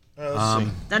 Let's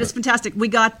see. That is fantastic. We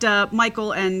got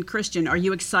Michael and Christian. Are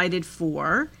you excited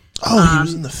for Oh, he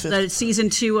was in the fifth. the season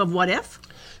 2 of What If?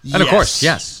 And of course,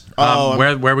 yes. Oh,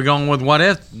 where are we going with What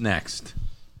If next?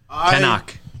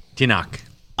 Tenoch.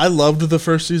 I loved the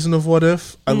first season of What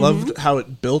If. I loved how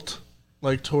it built,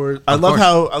 I love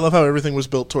how everything was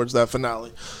built towards that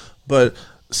finale. But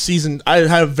I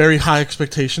have very high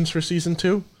expectations for season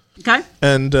 2. Okay.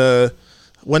 And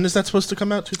when is that supposed to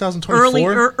come out?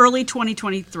 2024? Early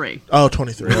 2023. Oh,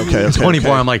 23. Okay. 24,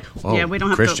 okay. I'm like, oh, Yeah, we don't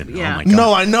have Christian. to- yeah. Oh my God.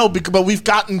 No, I know, but we've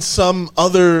gotten some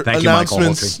other Thank you, Michael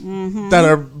announcements that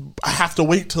are I have to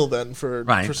wait till then for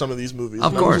Right. some of these movies. Of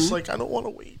And I'm course. just like, I don't want to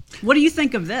wait. What do you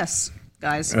think of this,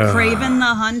 guys? Craven the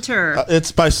Hunter.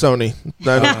 It's by Sony.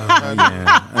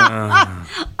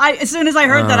 As soon as I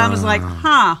heard that, I was like,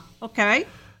 huh, okay.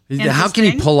 How can he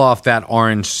Interesting. pull off that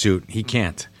orange suit? He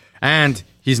can't. And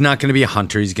he's not going to be a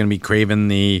hunter. He's going to be Craven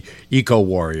the eco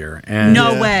warrior. And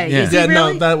No way. Yeah. Is he Yeah,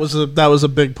 really? no, that was a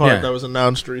big part Yeah. that was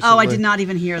announced recently. Oh, I did not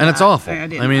even hear that. And it's awful.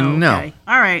 didn't- I mean, no. okay.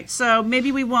 All right, so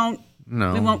maybe we won't.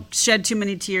 No. We won't shed too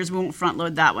many tears. We won't front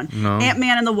load that one. No.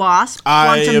 Ant-Man and the Wasp,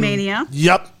 I am- Quantumania,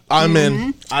 Yep, I'm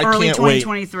in. I early can't wait.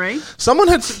 2023.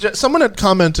 Someone had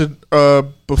commented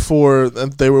before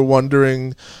that they were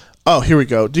wondering. Oh, here we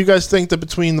go. Do you guys think that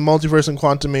between the multiverse and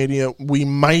Quantumania, we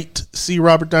might see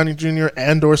Robert Downey Jr.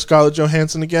 and or Scarlett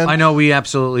Johansson again? I know we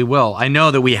absolutely will. I know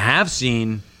that we have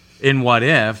seen in What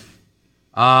If,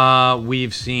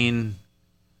 we've seen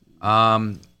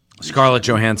Scarlett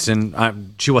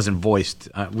Johansson. She wasn't voiced.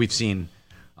 We've seen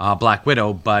Black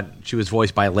Widow, but she was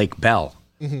voiced by Lake Bell,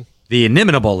 the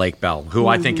inimitable Lake Bell, who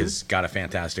I think has got a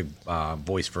fantastic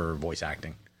voice for voice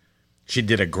acting. She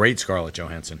did a great Scarlett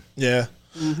Johansson. Yeah.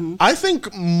 I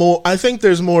think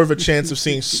there's more of a chance of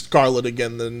seeing Scarlett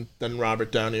again than Robert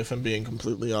Downey, if I'm being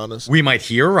completely honest. We might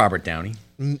hear Robert Downey.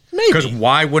 Because Maybe.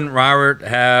 why wouldn't Robert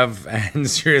have, and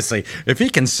seriously, if he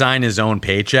can sign his own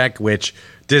paycheck, which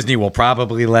Disney will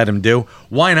probably let him do,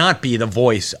 why not be the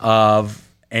voice of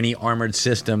any armored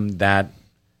system that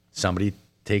somebody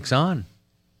takes on?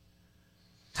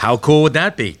 How cool would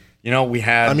that be? You know, we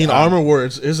had... I mean, Armor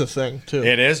Words is a thing, too.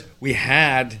 It is. We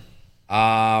had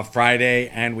Friday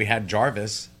and we had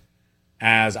Jarvis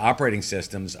as operating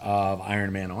systems of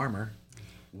Iron Man armor.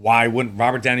 Why wouldn't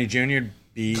Robert Downey Jr.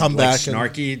 be Come like back and-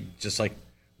 snarky? Just like,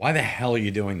 why the hell are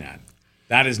you doing that?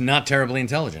 That is not terribly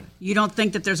intelligent. You don't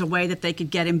think that there's a way that they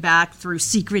could get him back through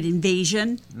Secret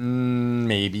Invasion?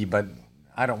 Maybe, but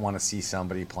I don't want to see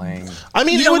somebody playing. I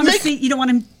mean, You it don't would want to make see. You don't want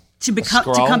him to become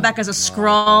Skrull? come back as a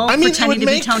Skrull, I mean, it pretending would to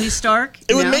make- be Tony Stark.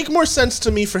 it would No? make more sense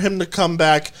to me for him to come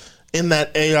back in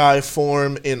that AI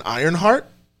form in Ironheart,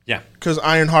 Yeah. because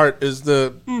Ironheart is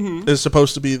is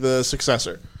supposed to be the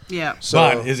successor. Yeah. So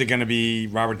But is it going to be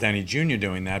Robert Downey Jr.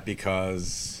 doing that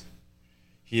because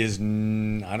he is?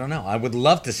 I don't know. I would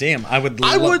love to see him. I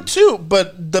would too,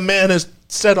 but the man has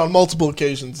said on multiple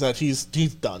occasions that he's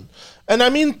done. And I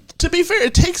mean, to be fair,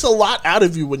 it takes a lot out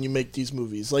of you when you make these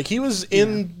movies. Like, he was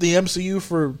in the MCU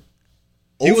for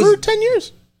over 10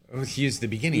 years. He was the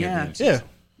beginning Yeah. of the MCU. Yeah.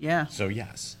 Yeah. So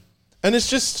yes. And it's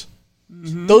just,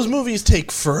 those movies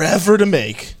take forever to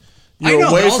make. I You're know.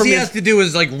 away But all from he your- has to do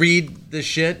is like read the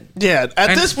shit. Yeah,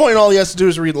 at And- this point, all he has to do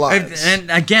is read lines. And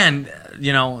again,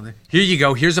 you know, here you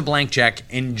go. Here's a blank check.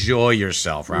 Enjoy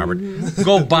yourself, Robert.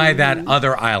 Go buy that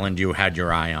other island you had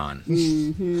your eye on.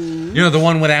 You know, the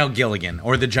one without Gilligan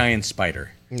or the giant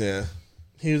spider. Yeah.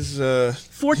 He's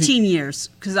 14 years,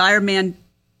 because Iron Man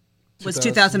was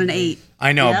 2008.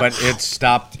 I know, Yep. but it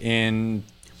stopped in.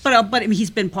 But I mean,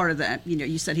 he's been part of that. You know,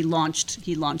 you said he launched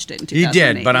it in 2008. He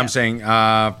did, but yeah. I'm saying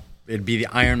it'd be the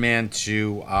Iron Man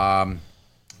to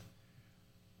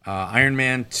Iron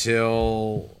Man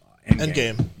till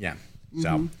Endgame. Yeah.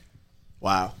 So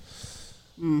wow.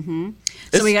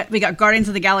 So we got Guardians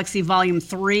of the Galaxy Volume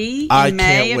 3 I in May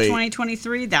can't of wait.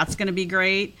 2023. That's going to be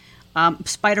great.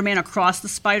 Spider-Man Across the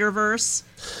Spider-Verse.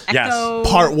 Yes. Echo.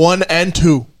 Part 1 and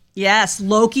 2. Yes.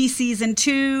 Loki Season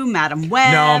 2. Madam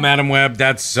Web. no, Madam Web,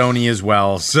 that's Sony as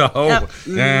well. So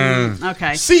Yep.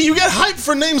 Okay. See, you get hyped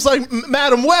for names like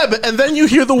Madam Web, and then you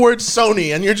hear the word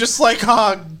Sony, and you're just like,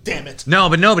 oh, damn it. no,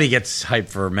 but nobody gets hyped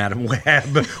for Madam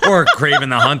Web or Craven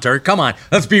the Hunter. Come on,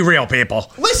 let's be real,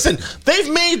 people. Listen, they've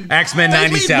made X-Men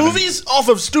they've 97. made movies off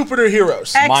of stupider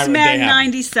heroes. they X-Men have.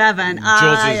 97. Jules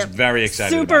I is am very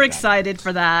excited Super about that. excited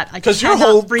for that. Because your cannot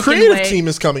whole freaking creative wait. team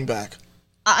is coming back.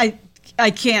 I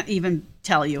can't even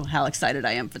tell you how excited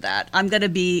I am for that. I'm going to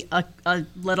be a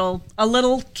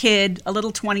little kid, a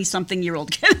little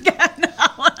 20-something-year-old kid again. when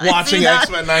I Watching see that.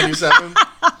 X-Men 97.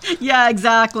 Yeah,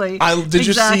 exactly. Did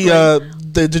Exactly. you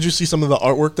see? Did you see some of the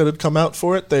artwork that had come out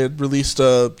for it? They had released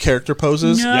character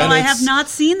poses. No, and I it's- have not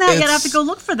seen that yet. I have to it's- go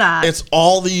look for that. It's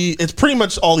pretty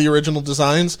much all the original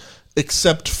designs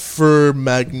except for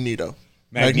Magneto.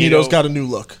 Magneto's got a new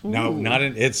look. No,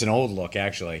 it's an old look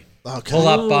actually. Okay. Pull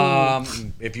up,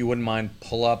 if you wouldn't mind,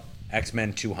 pull up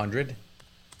X-Men 200.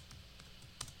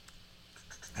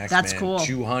 That's cool.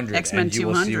 200. X-Men and you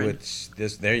will see 200. what's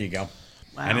this. There you go.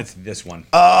 Wow. And it's this one.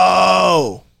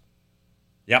 Oh,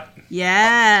 Yep.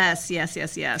 Yes.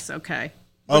 Okay.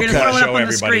 We're Okay. gonna throw it Show up on the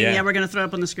everybody, screen. yeah. Yeah, we're gonna throw it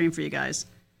up on the screen for you guys.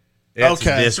 It's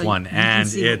Okay. this So one, you can and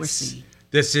see what we're it's seeing.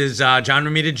 this is John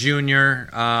Romita Jr.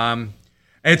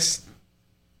 It's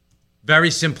very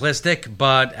simplistic,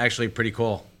 but actually pretty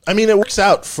cool. I mean, it works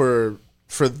out for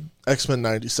X-Men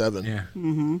 97. Yeah.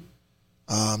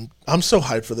 I'm so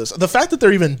hyped for this. The fact that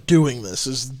they're even doing this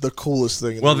is the coolest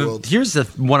thing in the world. Here's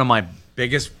one of my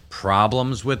biggest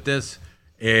problems with this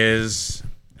is,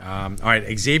 all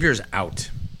right, Xavier's out.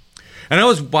 And I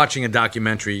was watching a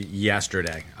documentary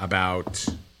yesterday about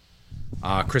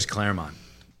Chris Claremont.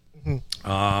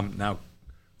 Now,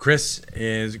 Chris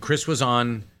was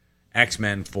on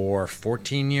X-Men for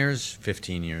 14 years,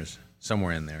 15 years,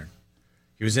 somewhere in there.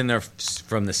 He was in there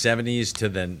from the 70s to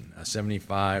the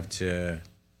 75 to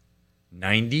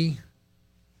 90.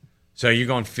 So you're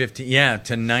going 15,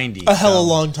 to 90. A hell of a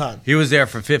long time. He was there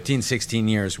for 15, 16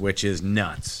 years, which is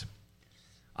nuts.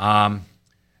 And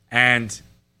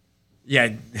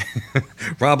yeah,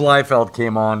 Rob Liefeld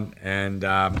came on, and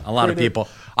a lot of people.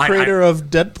 Creator of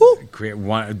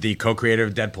Deadpool? The co-creator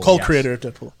of Deadpool. Co-creator of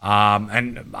Deadpool.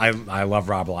 And I love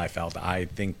Rob Liefeld. I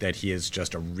think that he is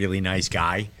just a really nice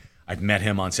guy. I've met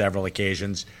him on several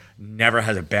occasions. Never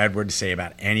has a bad word to say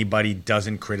about anybody.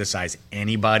 Doesn't criticize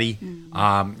anybody,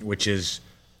 which is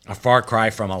a far cry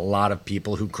from a lot of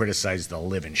people who criticize the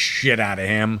living shit out of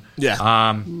him.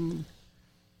 Yeah.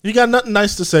 You got nothing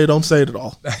nice to say, don't say it at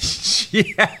all.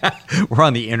 Yeah. We're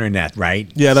on the internet,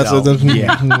 right? Yeah, that's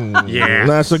yeah.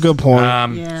 That's a good point.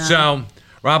 So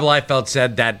Rob Liefeld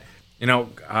said that,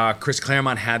 Chris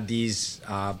Claremont had these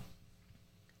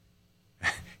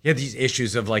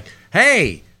issues of like,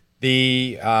 hey,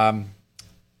 the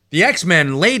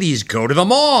X-Men ladies go to the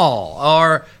mall,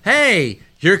 or hey,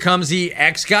 here comes the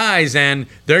X guys and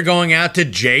they're going out to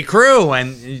J. Crew,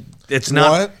 and it's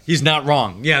not. What? He's not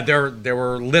wrong. Yeah, there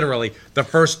were literally the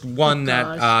first one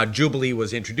that Jubilee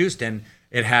was introduced in.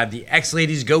 It had the X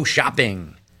ladies go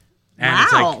shopping. And Wow.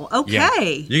 It's like, okay. Yeah,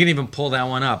 you can even pull that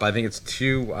one up. I think it's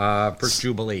first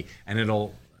Jubilee, and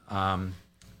it'll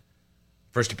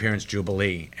first appearance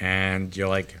Jubilee, and you're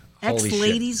like, holy shit.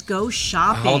 Ex-ladies go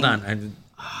shopping. Hold on.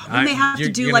 We may have to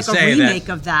do like a remake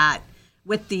of that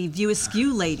with the View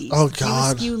Askew ladies. Oh,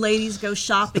 God. View Askew ladies go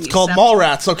shopping. It's called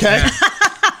Mallrats, okay?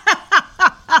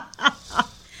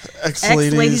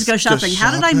 Ex-ladies go shopping.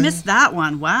 How did I miss that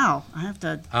one? Wow. I have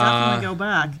to definitely go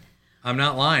back. I'm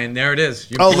not lying. There it is.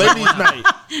 Ladies' night.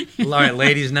 All right,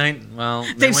 ladies' night. Well,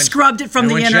 They've scrubbed it from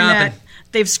the internet. Shopping.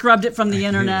 They've scrubbed it from the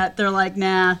internet. They're like,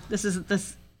 nah,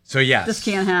 this. So yes, This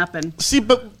can't happen. See,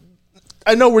 but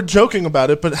I know we're joking about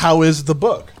it, but how is the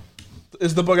book?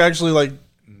 Is the book actually like,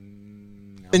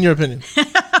 in your opinion?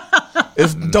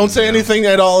 Don't say anything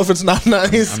at all if it's not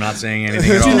nice. I'm not saying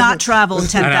anything at all. Do not travel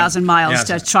 10,000 miles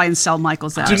to try and sell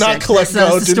Michael's Zack. Do not collect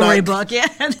That's the storybook. Yeah,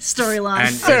 the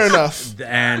storyline. Fair enough.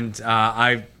 And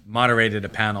I moderated a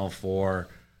panel for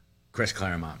Chris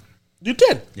Claremont. You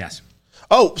did? Yes.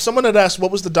 Oh, someone had asked,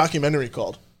 what was the documentary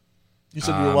called? You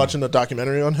said you were watching a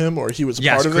documentary on him, or he was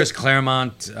part of it? Yes, Chris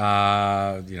Claremont,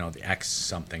 the X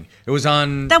something. It was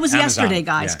on That was Amazon. yesterday,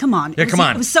 guys. Yeah. Come on. Yeah, come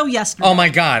on. It was so yesterday. Oh, my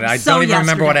God. I don't even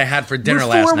remember what I had for dinner last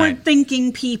night. We're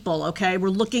forward-thinking people, okay? We're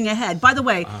looking ahead. By the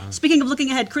way, speaking of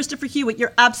looking ahead, Christopher Hewitt,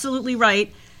 you're absolutely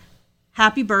right.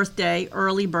 Happy birthday,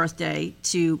 early birthday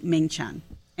to Ming Chen.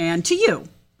 And to you,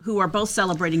 who are both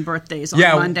celebrating birthdays on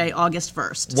Monday, August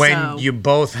 1st. When you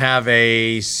both have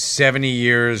a 70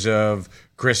 years of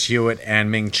Chris Hewitt and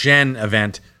Ming Chen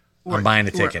event, I'm buying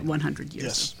a ticket. 100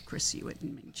 years of Chris Hewitt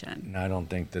and Ming Chen. I don't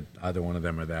think that either one of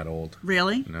them are that old.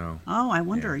 Really? No. Oh, I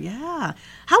wonder. Yeah.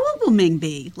 How old will Ming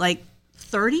be? Like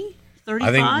 30? 35?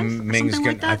 I think Ming's something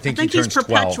like that? I think he's he turns 12.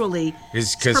 perpetually.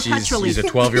 Because perpetually. he's a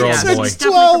 12-year-old Yeah, boy. he's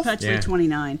definitely 12. perpetually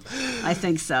 29. I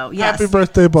think so. Yes. Happy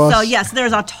birthday, boss. So yes,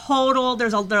 there's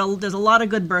a lot of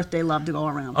good birthday love to go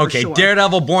around. For Okay, sure.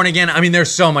 Daredevil, Born Again. I mean,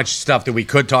 there's so much stuff that we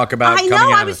could talk about. I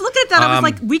know. I was looking at that. I was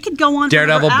like, we could go on.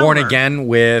 Daredevil, for Born hour. Again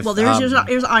with. Well,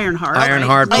 there's Ironheart.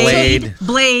 Ironheart, right?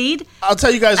 Blade. I'll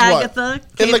tell you guys Agatha,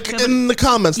 what. In the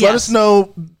comments, let Yes. us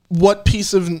know what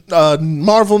piece of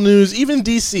Marvel news, even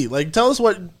DC. Like, tell us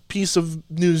what piece of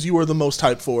news you were the most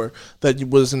hyped for that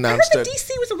was I heard announced that at DC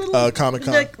was a little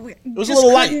Comic-Con. like, It was a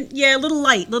little light. Yeah, a little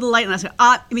light. And I said,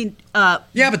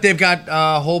 Yeah, but they've got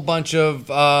a whole bunch of.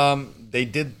 They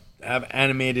did have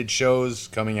animated shows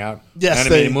coming out. Yes,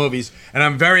 animated movies, and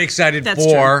I'm very excited That's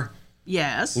for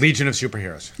yes, Legion of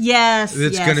Superheroes. yes,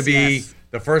 It's yes, going to be yes.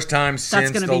 the first time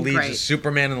since gonna the be Legion, great.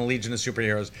 Superman and the Legion of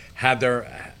Superheroes had their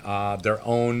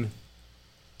own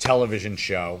television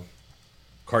show,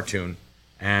 cartoon,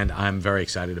 and I'm very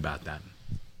excited about that.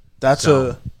 That's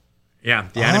Yeah,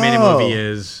 the animated movie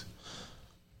is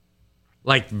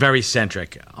like very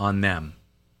centric on them,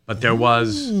 but there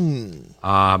was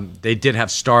they did have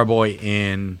Starboy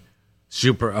in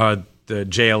the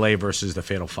JLA versus the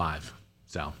Fatal Five,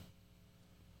 so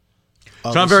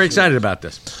So I'm very excited about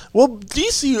this. Well,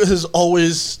 DC has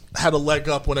always had a leg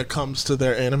up when it comes to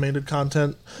their animated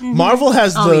content. Marvel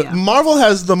has Marvel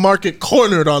has the market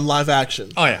cornered on live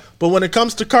action. Oh, yeah. But when it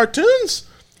comes to cartoons,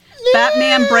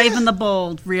 Batman, Brave and the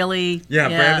Bold, really. Yeah,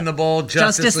 Brave and the Bold,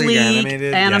 Justice League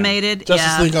animated.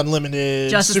 Justice League Unlimited,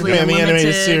 Justice League Superman the Unlimited.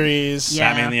 animated series, Yeah.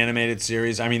 Batman the animated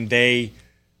series. I mean, they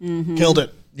killed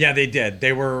it. Yeah, they did.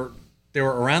 They were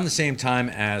around the same time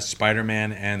as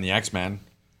Spider-Man and the X-Men,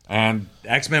 and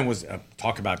X-Men was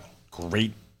talk about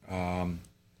great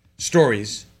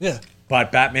stories. Yeah.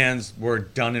 But Batman's were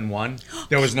done in one.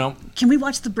 There was no. Can we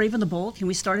watch the Brave and the Bold? Can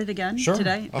we start it again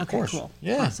today? Of course. Cool.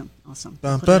 Yeah. Awesome.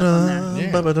 Put it up on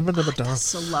there.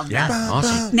 So love that. Yeah,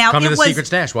 awesome. Now Come to it the was- secret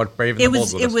stash. What Brave and It the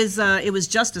was Bold with us. it was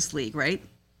Justice League, right?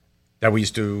 That we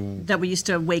used to. That we used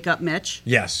to wake up Mitch.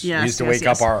 Yes. We Yes, used to yes, wake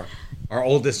yes. up our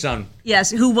oldest son. Yes,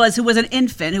 who was an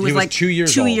infant, who was He was like 2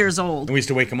 years two old. years old. And we used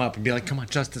to wake him up and be like, "Come on,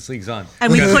 Justice League's on."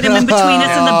 And we put him in between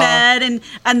us in the bed,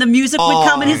 and the music would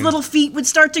come, and his little feet would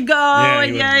start to go. Yeah, he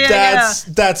and would. yeah.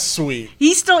 That's sweet.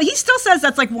 He still says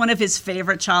that's like one of his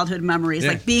favorite childhood memories,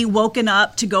 Yeah. like being woken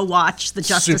up to go watch the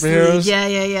Justice Superheroes?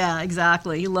 League. Yeah,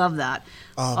 exactly. He loved that.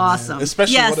 Awesome. Man.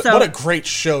 Especially what a great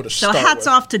show to So start hats with.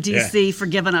 off to DC for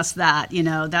giving us that. You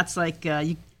know, that's like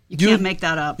you can't make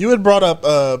that up. You had brought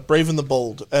up Brave and the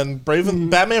Bold, and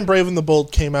Batman Brave and the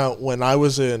Bold came out when I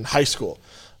was in high school,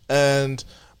 and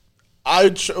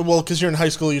because you're in high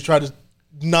school, you try to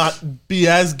not be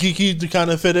as geeky to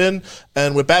kind of fit in,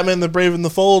 and with Batman the Brave and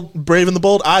the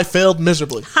Bold, I failed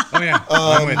miserably. Oh yeah,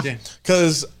 I'm with you.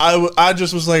 Because I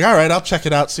just was like, all right, I'll check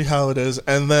it out, see how it is,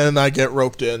 and then I get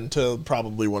roped into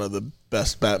probably one of the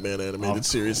best Batman animated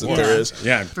series that there is.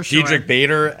 Yeah, For sure. Diedrich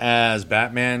Bader as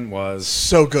Batman was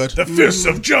So good. the fists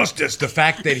of justice. The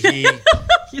fact that he,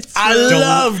 I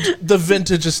loved the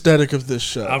vintage aesthetic of this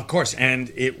show. of course,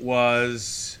 and it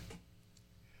was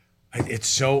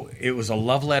a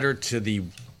love letter to the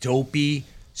dopey,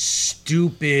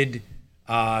 stupid,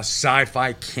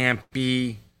 sci-fi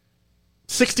campy.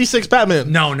 66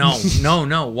 Batman. No,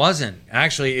 it wasn't.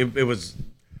 Actually, it was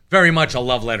very much a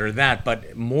love letter to that,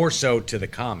 but more so to the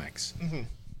comics.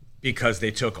 Because they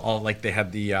took all, like, they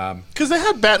had the... Because they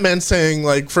had Batman saying,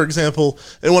 like, for example,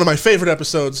 in one of my favorite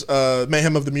episodes,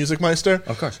 Mayhem of the Music Meister.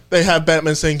 Of course. They have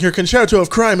Batman saying, your concerto of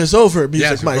crime is over, Music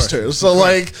Yes, of course. Meister. So,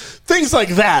 like, things like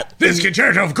that. This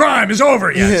concerto of crime is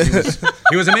over! Yes,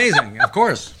 he was amazing, of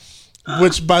course.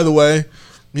 Which, by the way,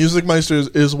 Music Meister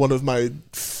is one of my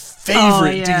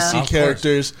favorite yeah. DC Of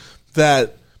characters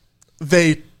that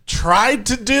they tried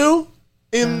to do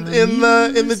in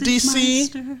the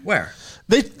DC. Where?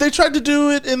 They tried to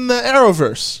do it in the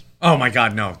Arrowverse. Oh my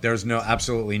God, no! There's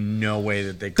absolutely no way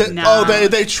that they could. No. Oh,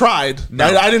 they tried. No.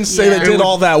 I didn't say Yeah. they did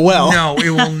all that well. No, it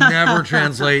will never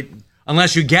translate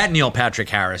unless you get Neil Patrick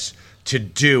Harris to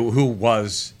do who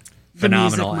was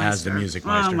phenomenal Music as the Meister. Music Oh,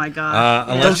 Meister. my God.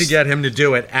 Unless Yes. you get him to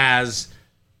do it as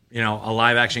a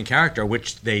live action character,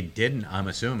 which they didn't. I'm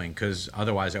assuming because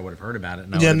otherwise I would have heard about it.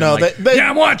 And I would Yeah, have no, been like, they- yeah,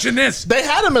 I'm watching this. They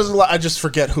had him as I just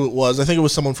forget who it was. I think it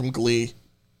was someone from Glee,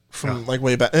 from like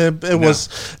way back.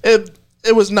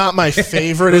 It was not my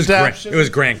favorite adaptation. It was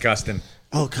Grant Gustin.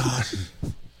 Oh God.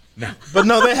 But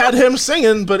no, they had him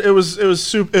singing, but it was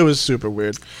super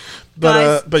weird. But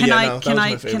Guys, that was my can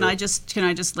I favorite.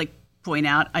 just like point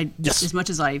out? Yes. As much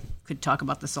as I could talk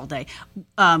about this all day,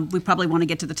 we probably want to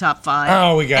get to the top 5.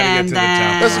 Oh, we gotta get to the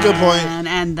top That's a good point.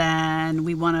 And then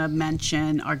we want to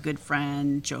mention our good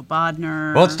friend Joe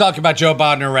Bodner. Well, let's talk about Joe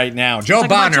Bodner right now. Joe talk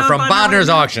about Bodner Joe from Bodner Bodner's right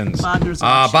now. Auctions. Bodner's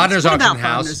Auctions. Bodner's What Auction about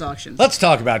House. Bodner's Auctions? Let's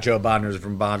talk about Joe Bodner's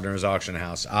from Bodner's Auction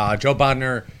House. Joe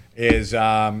Bodner is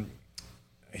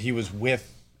he was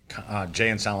with Jay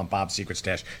and Silent Bob's Secret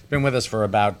Stash. He's been with us for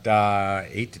about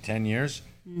 8 to 10 years,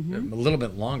 a little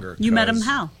bit longer. You met him 'cause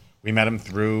how? We met him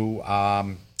through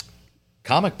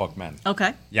Comic Book Men.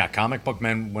 Okay. Yeah, Comic Book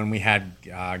Men. When we had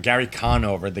Gary Kahn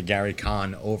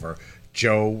over,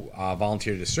 Joe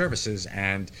volunteered his services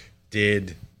and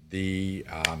did the.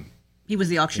 He was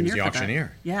the He auctioneer. was the for that.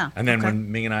 auctioneer. Yeah. And then okay.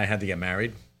 when Ming and I had to get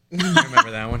married, you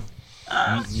remember that one?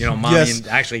 Mommy Yes. and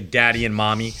actually Daddy and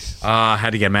Mommy had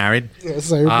to get married. Yes,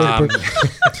 I remember.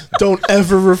 Don't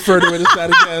ever refer to it as that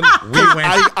again. 'Cause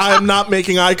went- I'm not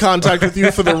making eye contact with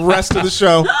you for the rest of the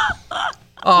show.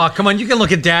 Oh, come on, you can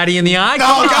look at Daddy in the eye.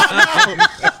 Oh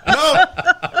God,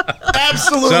 no,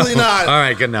 absolutely not. All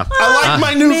right, good enough. I like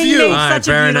my new Ming view. made All right, such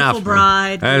a fair beautiful enough.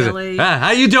 bride, really.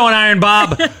 How you doing, Iron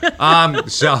Bob?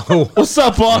 So What's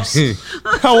up, boss?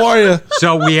 How are you?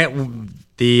 we had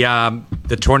the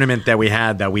the tournament that we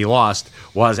had that we lost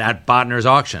was at Bodner's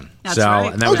auction. That's so,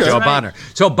 right. And that was Okay. Joe That's right.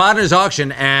 Bodner. So Bodner's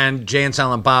auction and Jay and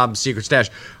Silent Bob's Secret Stash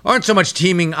aren't so much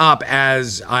teaming up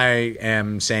as I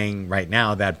am saying right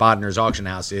now that Bodner's auction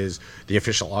house is the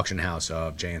official auction house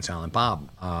of Jay and Silent Bob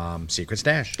Secret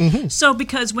Stash. So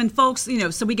because when folks,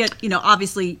 so we get,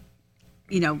 obviously,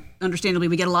 understandably,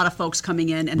 we get a lot of folks coming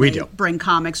in and We they do. bring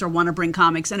comics or want to bring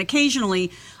comics, and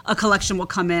occasionally a collection will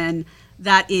come in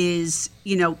that is,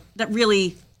 that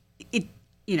really,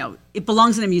 it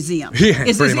belongs in a museum. Yeah,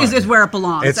 is pretty much. where it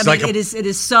belongs. It's I like mean, a- it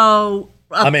is so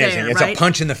up Amazing. there, It's right? a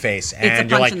punch in the face. And It's a you're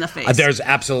punch like, in the face. There's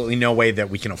absolutely no way that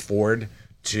we can afford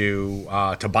to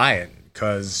buy it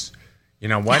because you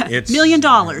know what? It's $1 million.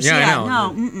 Yeah, Yeah, I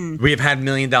know. We've had $1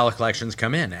 million collections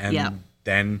come in, and Yeah.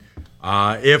 then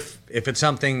if it's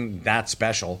something that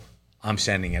special, I'm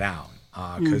sending it out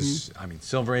because I mean,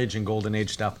 Silver Age and Golden Age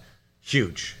stuff,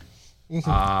 huge.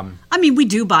 I mean, we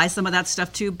do buy some of that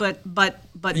stuff too, but Yeah,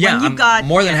 when you've I'm got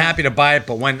more than happy to buy it.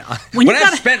 But when When you've I've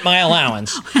got- spent my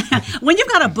allowance, when you've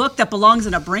got a book that belongs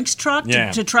in a Brinks truck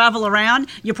Yeah. to travel around,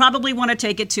 you probably want to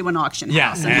take it to an auction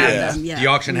house and have them. Yeah. the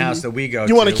auction house that we go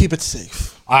You want to to keep it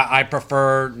safe. I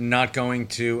prefer not going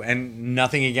to, and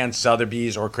nothing against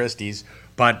Sotheby's or Christie's,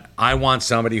 but I want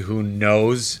somebody who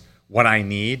knows what I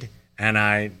need, and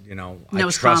I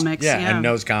Knows trust, comics, yeah, yeah. and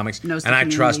knows comics, Knows the and I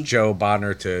trust community. Joe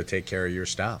Bodner to take care of your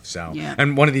stuff. So, Yeah.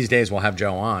 and one of these days we'll have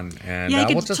Joe on, and Yeah, you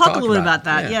we'll can just talk a little bit about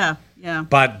that. it. Yeah.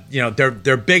 But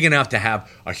they're big enough to have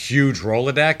a huge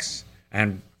Rolodex,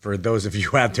 and for those of you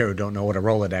out there who don't know what a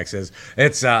Rolodex is,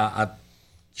 it's a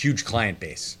huge client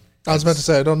base. I was about to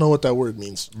say, I don't know what that word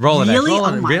means. Rolodex. Really? Oh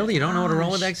my Really? You don't know what a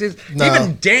gosh. Rolodex is? No.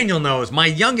 Even Daniel knows. My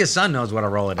youngest son knows what a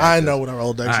Rolodex is. I know what a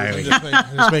Rolodex Alright, is.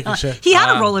 I'm just making sure. He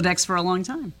had a Rolodex for a long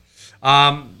time.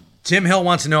 Tim Hill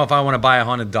wants to know if I want to buy a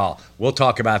haunted doll. We'll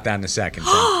talk about that in a second.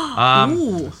 Tim.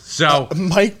 Ooh. So,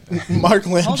 Mark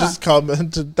Lamb just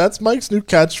commented, that's Mike's new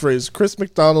catchphrase. Chris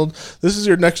McDonald, this is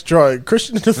your next drawing.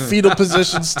 Christian in a fetal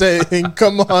position staying.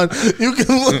 Come on. You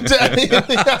can look Daddy in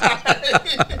the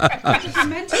eye.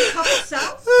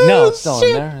 no, it's still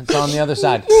in there. It's on the other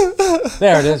side.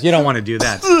 There it is. You don't want to do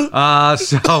that.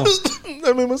 So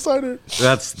I made my side hurt.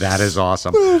 that is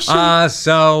awesome.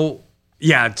 So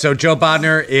Joe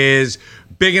Bodner is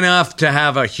big enough to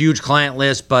have a huge client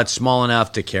list, but small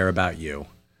enough to care about you.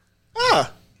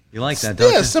 Ah, You like that,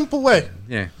 don't yeah, you? simple way.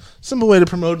 Yeah. Simple way to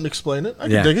promote and explain it. I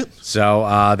can dig it. So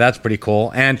that's pretty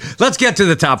cool. And let's get to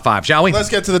the top 5, shall we? Let's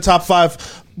get to the top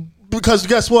 5. Because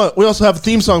guess what? We also have a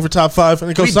theme song for top 5,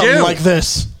 and it goes We something do. like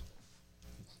this.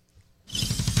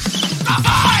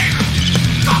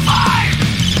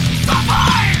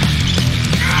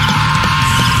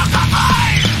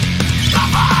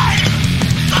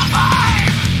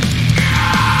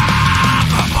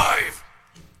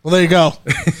 Well, there you go.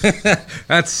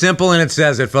 That's simple and it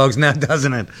says it, folks, now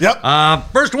doesn't it? Yep.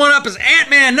 First one up is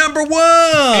Ant-Man number 1.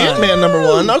 Ant-Man number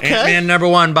 1. Okay. Ant-Man number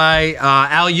 1 by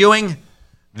Al Ewing,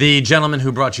 the gentleman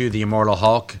who brought you the Immortal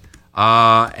Hulk,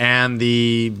 and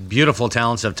the beautiful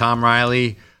talents of Tom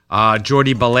Riley,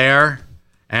 Jordi Belair,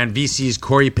 and VC's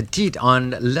Corey Petit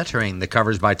on lettering. The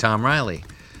covers by Tom Riley.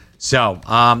 So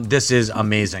this is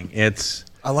amazing. It's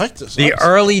I like this. the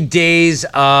early days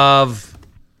of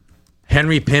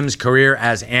Henry Pym's career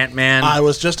as Ant-Man. I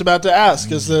was just about to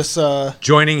ask, is this...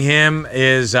 Joining him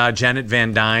is Janet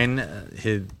Van Dyne,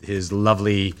 his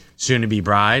lovely soon-to-be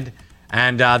bride.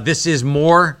 And this is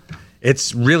more,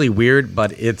 it's really weird,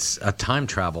 but it's a time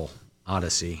travel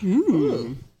odyssey.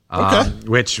 okay.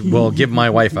 Which will give my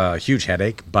wife a huge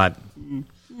headache, but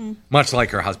much like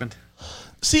her husband.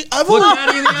 See, I've Look always...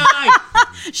 Daddy in the eye!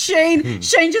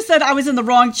 Shane just said I was in the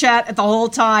wrong chat at the whole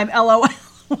time. LOL.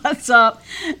 What's up,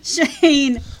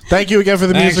 Shane? Thank you again for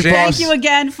the Thanks, music, Shane. boss. Thank you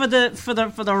again for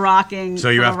the rocking. So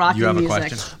you for the have rocking a music.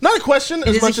 question? Not a question,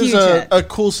 as is a much as huge hit. a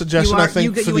cool suggestion, I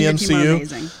think, for the and your team are MCU.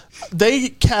 amazing. They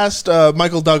cast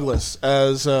Michael Douglas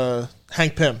as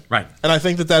Hank Pym. Right. And I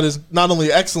think that is not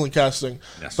only excellent casting,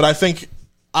 Yes. but I think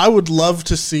I would love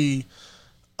to see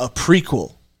a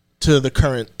prequel to the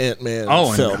current Ant-Man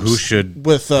Oh, films. and who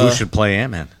should play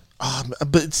Ant-Man?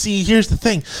 But see, here's the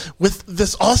thing. With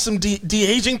this awesome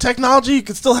de-aging technology, you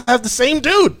can still have the same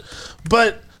dude.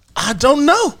 But I don't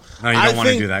know. No, you don't want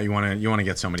to do that. You want to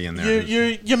get somebody in there.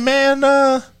 Your man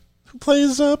who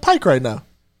plays Pike right now.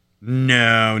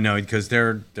 No, because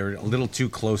they're a little too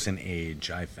close in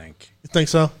age, I think. You think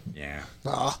so? Yeah.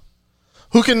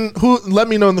 Who let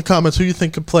me know in the comments who you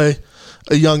think could play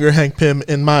a younger Hank Pym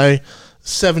in my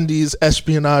 70s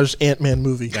espionage Ant-Man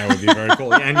movie. That would be very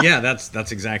cool. And yeah,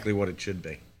 that's exactly what it should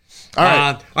be. All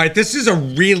right. All right, this is a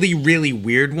really, really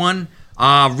weird one.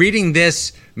 Reading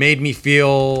this made me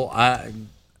feel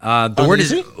the word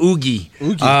is Uneasy? oogie.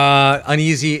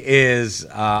 Uneasy is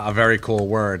a very cool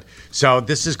word. So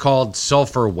this is called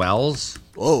Sulphur Wells.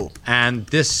 Whoa. And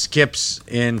this skips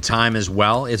in time as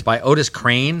well. It's by Otis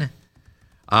Crane.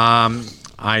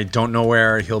 I don't know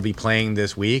where he'll be playing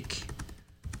this week.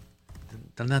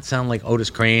 Doesn't that sound like Otis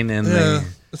Crane? And Yeah.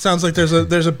 It sounds like there's a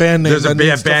band name. there's a that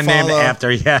needs to band name follow.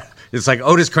 after. Yeah, it's like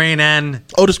Otis Crane and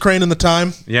Otis Crane in the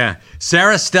Time. yeah.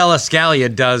 Sarah Stella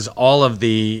Scalia does all of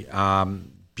the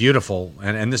beautiful,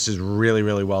 and this is really,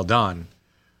 really well done.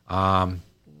 What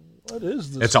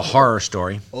is this? It's a horror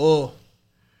story. Oh.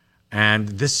 And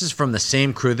this is from the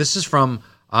same crew. This is from,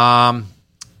 I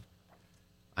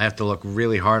have to look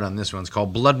really hard on this one. It's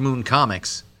called Blood Moon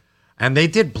Comics. And they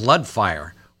did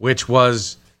Bloodfire, which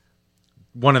was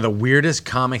one of the weirdest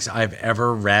comics I've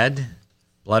ever read.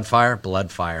 Bloodfire.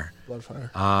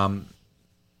 Bloodfire.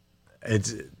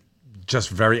 It's just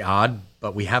very odd,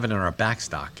 but we have it in our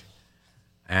backstock.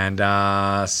 And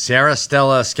Sarah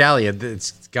Stella Scalia,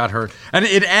 it's got her. And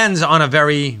it ends on a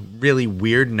very, really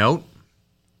weird note.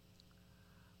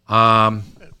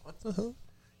 What the hell?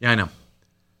 Yeah, I know.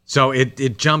 So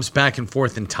it jumps back and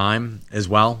forth in time as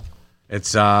well. It's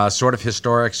sort of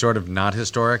historic, sort of not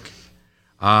historic.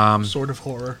 Sort of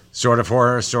horror. Sort of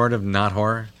horror, sort of not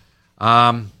horror.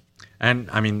 And,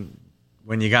 I mean,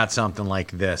 when you got something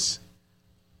like this,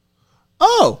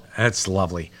 Oh. it's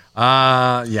lovely.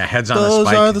 Yeah, heads on a Those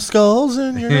spike. are the skulls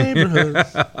in your neighborhood.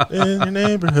 In your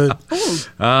neighborhood.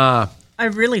 I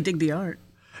really dig the art.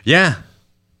 Yeah.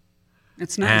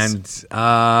 It's nice.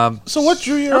 And So what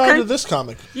drew you Okay. on to this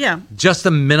comic? yeah. just the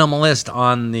minimalist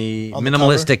on the On the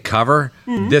minimalistic cover.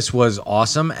 Mm-hmm. This was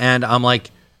awesome. And I'm like,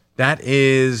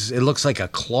 it looks like a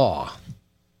claw.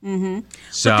 Mm-hmm.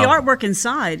 So But the artwork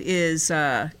inside is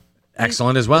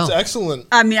excellent as well. It's excellent.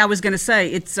 I mean, I was going to say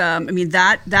it's. I mean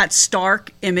that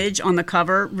stark image on the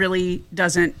cover really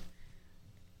doesn't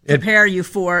prepare you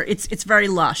for. It's very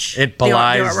lush. It the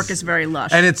belies, artwork is very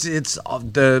lush. and it's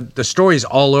the story's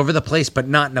all over the place, but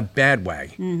not in a bad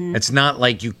way. Mm-hmm. It's not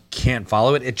like you can't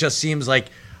follow it. It just seems like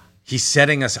he's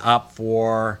setting us up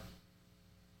for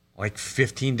like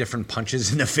 15 different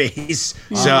punches in the face.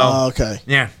 So Oh, okay.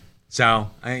 yeah, so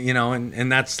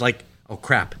and that's like, oh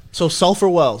crap. So Sulphur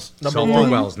Wells, number Sulphur one.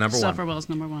 Wells, number one. Sulphur Wells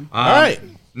 #1. All right.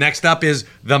 Next up is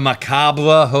the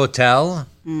Macabre Hotel.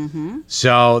 Mm-hmm.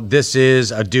 So this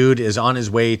is a dude is on his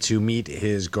way to meet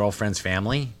his girlfriend's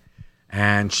family,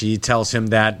 and she tells him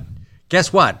that,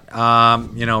 guess what?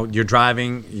 You're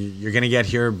driving. You're gonna get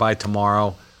here by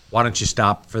tomorrow. Why don't you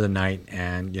stop for the night?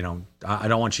 And I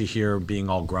don't want you here being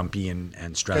all grumpy and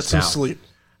Get stressed some out. sleep.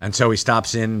 And so he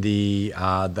stops in the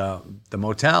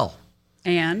motel,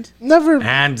 And and this Never it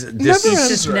is ends.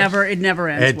 just never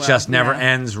ends. it well. just never Yeah.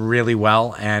 ends really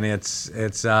well, and it's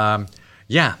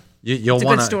you'll It's a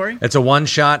want good story. It's a one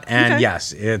shot, and Okay.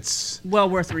 yes, it's Well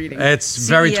worth reading. very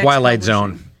CEX Twilight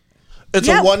Publishing. Zone. It's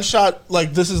Yeah. a one shot.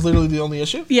 Like this is literally the only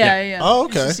issue. Yeah. Oh,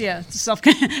 It's okay. just, it's self.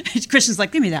 Christian's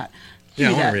like, give me that. Give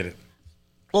me that. it.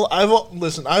 Well, I've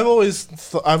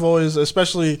always,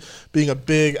 especially being a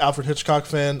big Alfred Hitchcock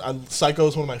fan, Psycho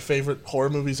is one of my favorite horror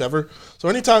movies ever. So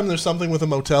anytime there's something with a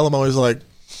motel, I'm always like,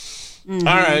 all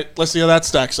right, let's see how that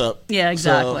stacks up. Mm-hmm. Yeah,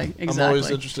 exactly. So exactly. I'm always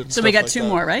interested in So we stuff got like two that.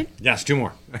 more, right? Yes, two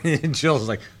more. Jill's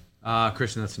like,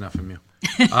 Christian, that's enough from you.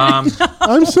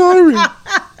 I'm sorry.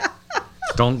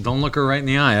 Don't look her right in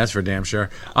the eye. That's for damn sure.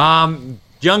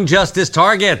 Young Justice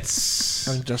Targets.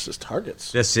 Young Justice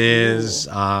Targets. This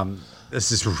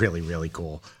is really, really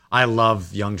cool. I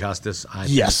love Young Justice. I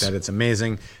Yes. think that it's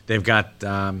amazing. They've got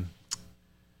oh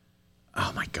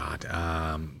my god,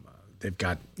 they've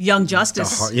got Young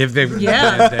Justice. yeah, they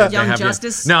Young have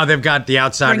Justice. No, they've got the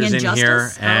Outsiders Bring in in here,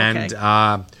 Justice? Oh, and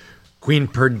okay. Queen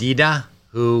Perdita,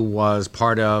 who was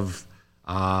part of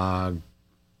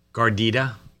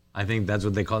Gardita. I think that's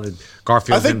what they call it.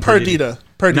 Garfield. I think Perdita.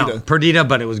 No, Perdita,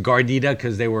 but it was Gardita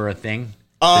because they were a thing.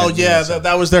 Oh, yeah, so-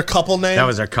 that was their couple name. That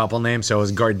was their couple name, so it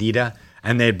was Gardita,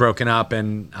 and they'd broken up,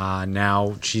 and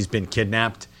now she's been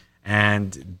kidnapped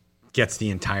and gets the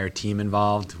entire team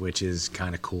involved, which is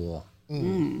kind of cool.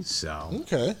 So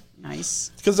Okay.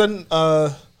 Nice. Because then,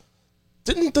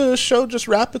 didn't the show just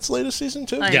wrap its latest season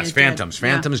too? I- yes, it did, Phantoms.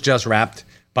 yeah. Phantoms just wrapped,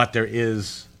 but there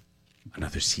is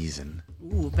another season.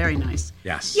 Ooh, very nice.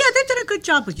 Yes. Yeah, they did a good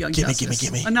job with Young Gimme, Justice.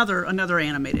 gimme. Another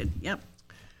animated. Yep.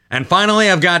 And finally,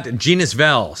 I've got Genus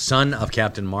Vell, son of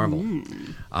Captain Marvel.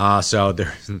 So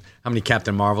there's how many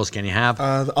Captain Marvels can you have?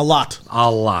 A lot. A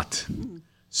lot.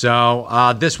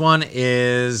 So this one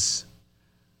is,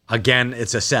 again,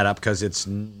 it's a setup because it's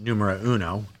numero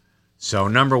uno. So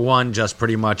number one just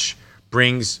pretty much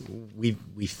brings, we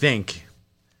think,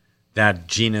 that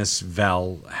Genus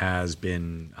Vel has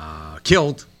been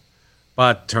killed,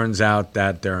 but turns out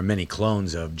that there are many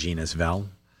clones of Genus Vel.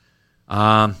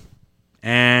 And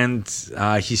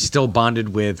he's still bonded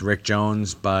with Rick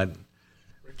Jones, but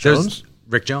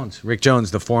Rick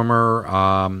Jones, the former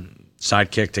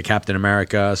sidekick to Captain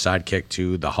America, sidekick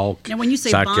to the Hulk. Now, when you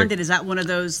say bonded, is that one of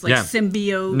those like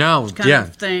symbiote kind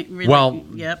of thing? Really? Well,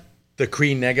 yep. The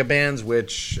Kree Negabands,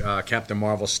 which Captain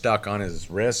Marvel stuck on his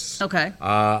wrists,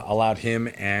 allowed him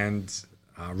and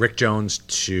Rick Jones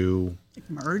to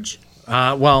merge.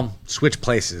 Switch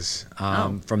places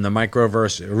from the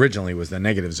Microverse. Originally was the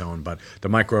Negative Zone, but the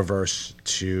Microverse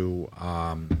to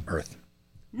Earth.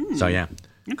 So yeah.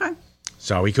 Okay.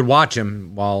 So he could watch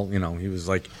him while he was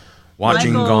like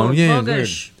watching, going, yeah. Good.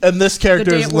 And this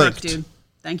character is linked. Dude.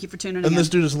 Thank you for tuning in. And this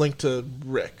dude is linked to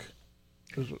Rick.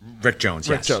 Rick Jones.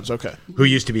 Rick yes. Jones. Okay. Who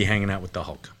used to be hanging out with the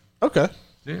Hulk. Okay.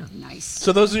 Yeah. Nice.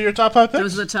 So those are your top 5 picks?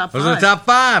 Those are the top 5. Those are the top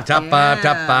 5. Top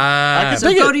 5.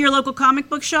 So go to your local comic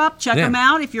book shop. Check them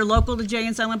out. If you're local to Jay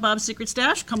and Silent Bob's Secret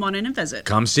Stash, come on in and visit.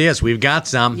 Come see us. We've got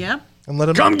some. Yep. And let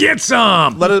him come get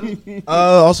some.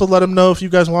 Also let them know if you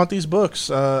guys want these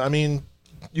books.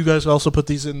 You guys also put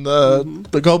these in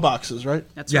the go boxes, right?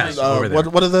 That's right.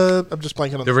 What are the? I'm just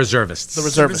blanking on the reservists. The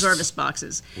reservists. Reservist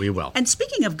boxes. We will. And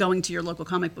speaking of going to your local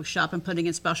comic book shop and putting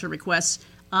in special requests,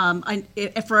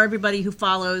 for everybody who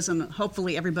follows, and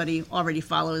hopefully everybody already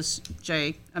follows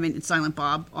Silent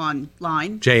Bob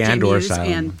online. Jay and Muse or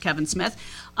and Kevin Smith.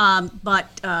 But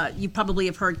you probably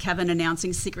have heard Kevin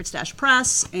announcing Secret Stash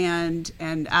Press and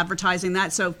advertising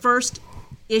that. So first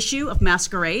issue of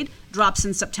Masquerade drops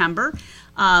in September.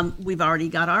 We've already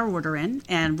got our order in,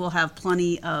 and we'll have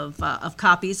plenty of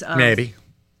copies of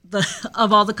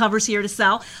of all the covers here to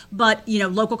sell. But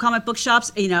local comic book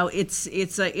shops,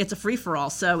 it's a free for all.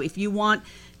 So if you want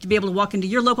to be able to walk into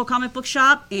your local comic book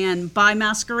shop and buy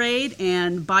Masquerade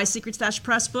and buy Secret Stash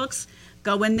Press books,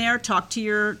 go in there, talk to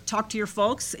your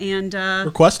folks, and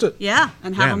request it. Yeah,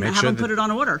 and have them put it on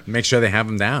order. Make sure they have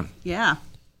them down. Yeah.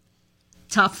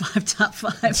 Top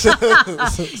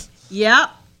 5. Yeah.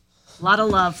 A lot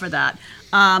of love for that.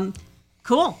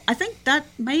 Cool. I think that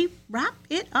may wrap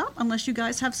it up, unless you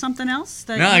guys have something else.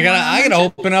 I gotta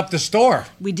open up the store.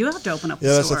 We do have to open up the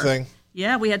store. Yeah, that's the thing.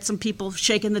 Yeah, we had some people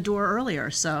shaking the door earlier,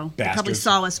 so they probably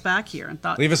saw us back here and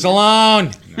thought, leave us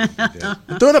alone.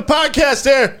 I'm doing a podcast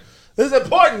here. This is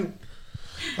important.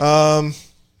 Talking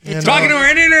to our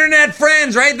internet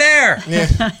friends right there.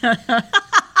 Yeah.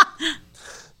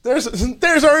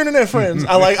 There's our internet friends.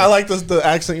 I like the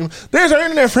accent. There's our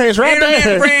internet friends right there.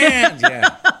 Internet friends. Yeah.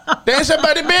 There's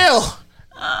somebody, Bill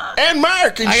and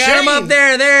Mark and I got them up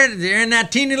there. They're in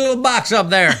that teeny little box up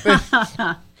there.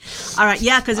 All right,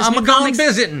 yeah, because I'm going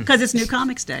visiting. Because it's New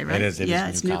Comics Day, right? It is.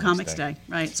 It's New Comics Day,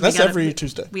 right? So that's every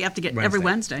Tuesday. We have to get every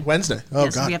Wednesday. Wednesday. Oh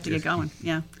God. So we have to get going.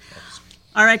 Yeah.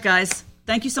 All right, guys.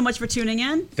 Thank you so much for tuning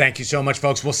in. Thank you so much,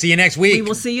 folks. We'll see you next week. We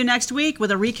will see you next week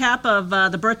with a recap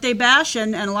of the birthday bash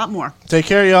and a lot more. Take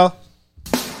care, y'all.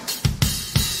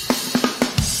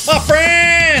 My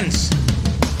friends!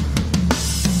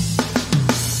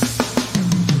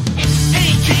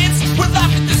 Hey kids, we're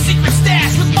live at the Secret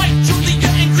Stash with Mike, Julia,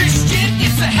 and Christian.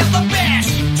 It's a hella bash.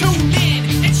 Tune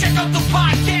in and check out the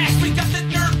podcast. We got the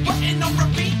nerd button on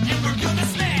repeat and we're gonna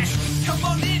smash. Come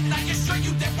on in, I can show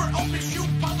you that we're open shoe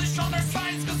polish on our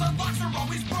signs, cause our locks are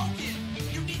always broken.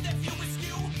 You need that view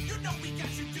askew, you know we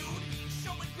got you, dude.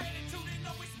 Showing gratitude and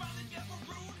always smiling, never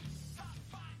rude. Top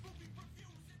 5 movie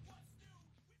reviews and what's new.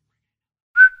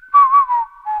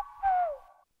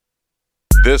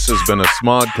 This has been a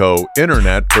Smodco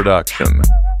Internet production.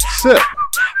 SIP.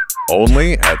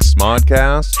 Only at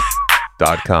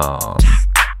smodcast.com.